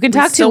 you can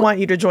talk to... We still want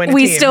you to join a team.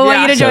 We still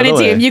want you to join a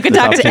team. You can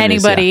talk to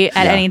anybody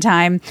at any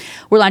time.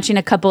 We're launching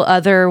a couple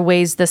other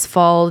ways this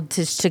fall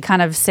to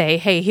kind of say,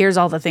 hey, here's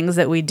all the things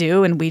that we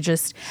do, and we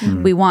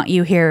want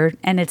you here,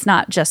 and it's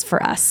not just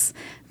for us.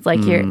 Like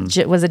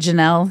was it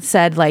Janelle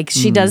said, like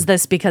she does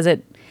this because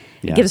it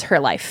gives her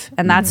life.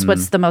 And that's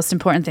what's the most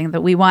important thing, that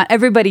we want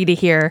everybody to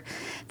hear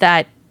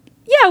that,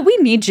 yeah, we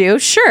need you,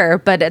 sure,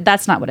 but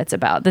that's not what it's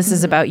about. This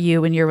is about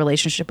you and your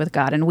relationship with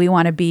God, and we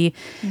want to be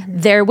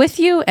there with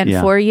you and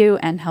for you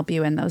and help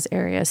you in those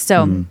areas.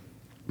 So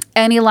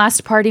any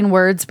last parting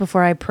words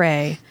before I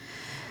pray?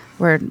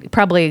 We're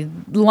probably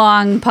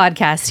long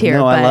podcast here.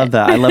 No, but I love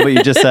that. I love what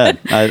you just said.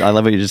 I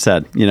love what you just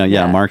said.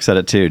 Mark said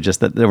it too,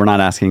 just that we're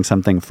not asking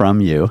something from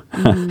you.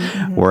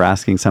 We're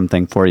asking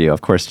something for you.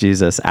 Of course,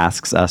 Jesus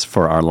asks us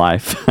for our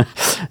life.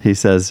 He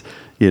says,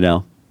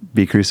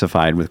 be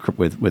crucified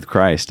with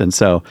Christ. And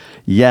so,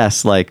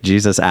 yes, like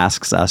Jesus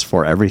asks us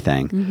for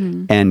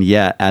everything. And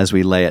yet, as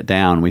we lay it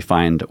down, we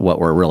find what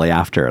we're really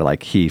after.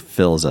 Like he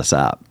fills us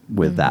up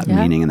with that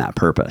meaning and that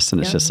purpose. And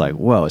it's just like,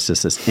 whoa, it's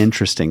just this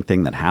interesting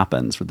thing that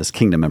happens with this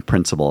kingdom and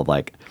principle of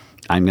like,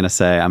 I'm going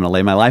to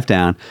lay my life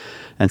down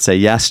and say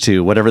yes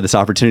to whatever this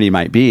opportunity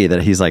might be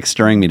that he's like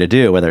stirring me to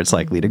do, whether it's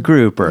like lead a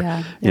group or,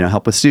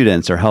 help with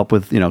students or help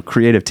with,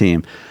 creative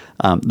team.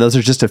 those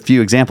are just a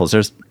few examples.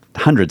 There's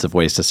hundreds of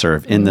ways to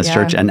serve in this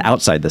church and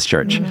outside this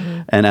church.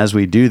 And as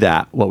we do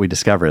that, what we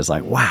discover is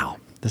like, wow,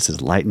 this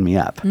is lighting me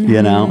up,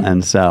 you know?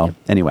 And so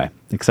anyway,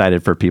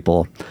 excited for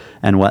people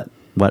and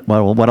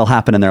what'll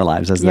happen in their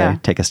lives as they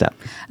take a step.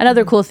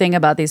 Another cool thing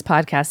about these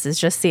podcasts is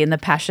just seeing the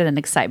passion and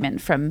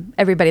excitement from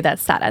everybody that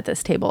sat at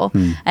this table.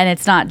 And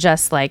it's not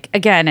just like,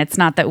 again, it's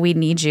not that we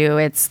need you.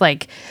 It's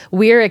like,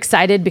 we're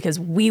excited because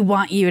we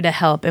want you to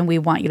help and we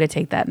want you to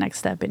take that next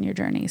step in your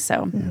journey.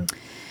 So,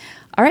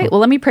 all right, well,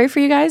 let me pray for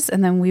you guys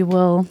and then we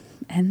will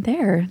end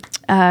there.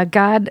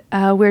 God,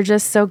 we're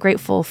just so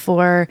grateful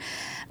for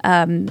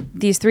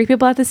these three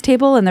people at this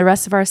table and the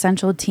rest of our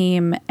Central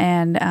team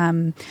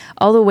and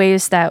all the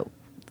ways that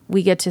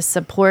we get to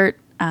support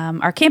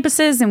our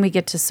campuses and we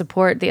get to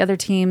support the other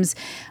teams.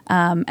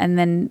 And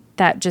then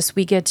that just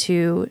we get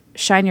to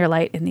shine your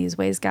light in these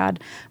ways, God.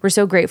 We're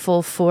so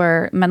grateful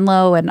for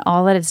Menlo and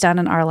all that it's done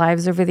in our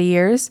lives over the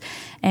years.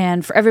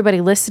 And for everybody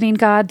listening,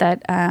 God,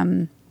 that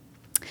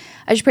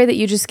I just pray that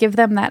you just give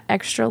them that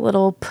extra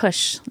little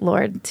push,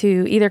 Lord,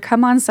 to either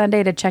come on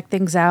Sunday to check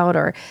things out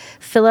or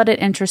fill out an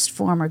interest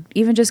form or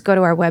even just go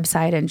to our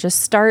website and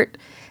just start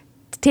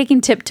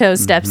taking tiptoe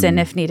steps in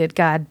if needed,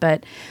 God.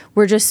 But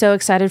we're just so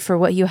excited for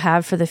what you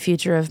have for the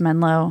future of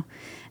Menlo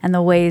and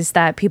the ways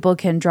that people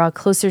can draw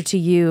closer to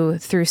you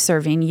through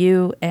serving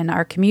you and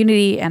our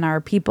community and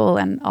our people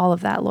and all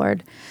of that,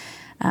 Lord.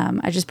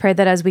 I just pray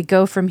that as we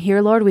go from here,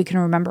 Lord, we can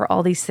remember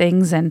all these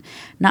things and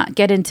not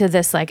get into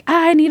this like,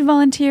 I need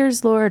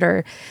volunteers, Lord,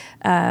 or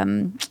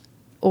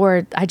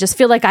I just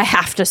feel like I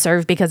have to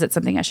serve because it's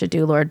something I should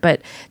do, Lord,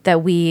 but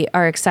that we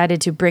are excited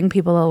to bring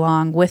people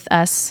along with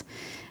us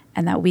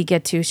and that we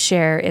get to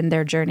share in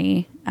their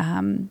journey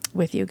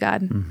with you,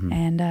 God.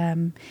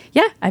 And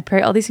I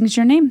pray all these things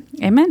in your name.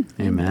 Amen.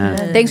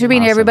 Amen. Thanks for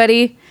being here,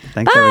 everybody.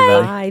 Thanks, Bye.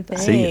 everybody. Bye.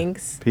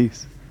 Thanks. See you.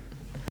 Peace.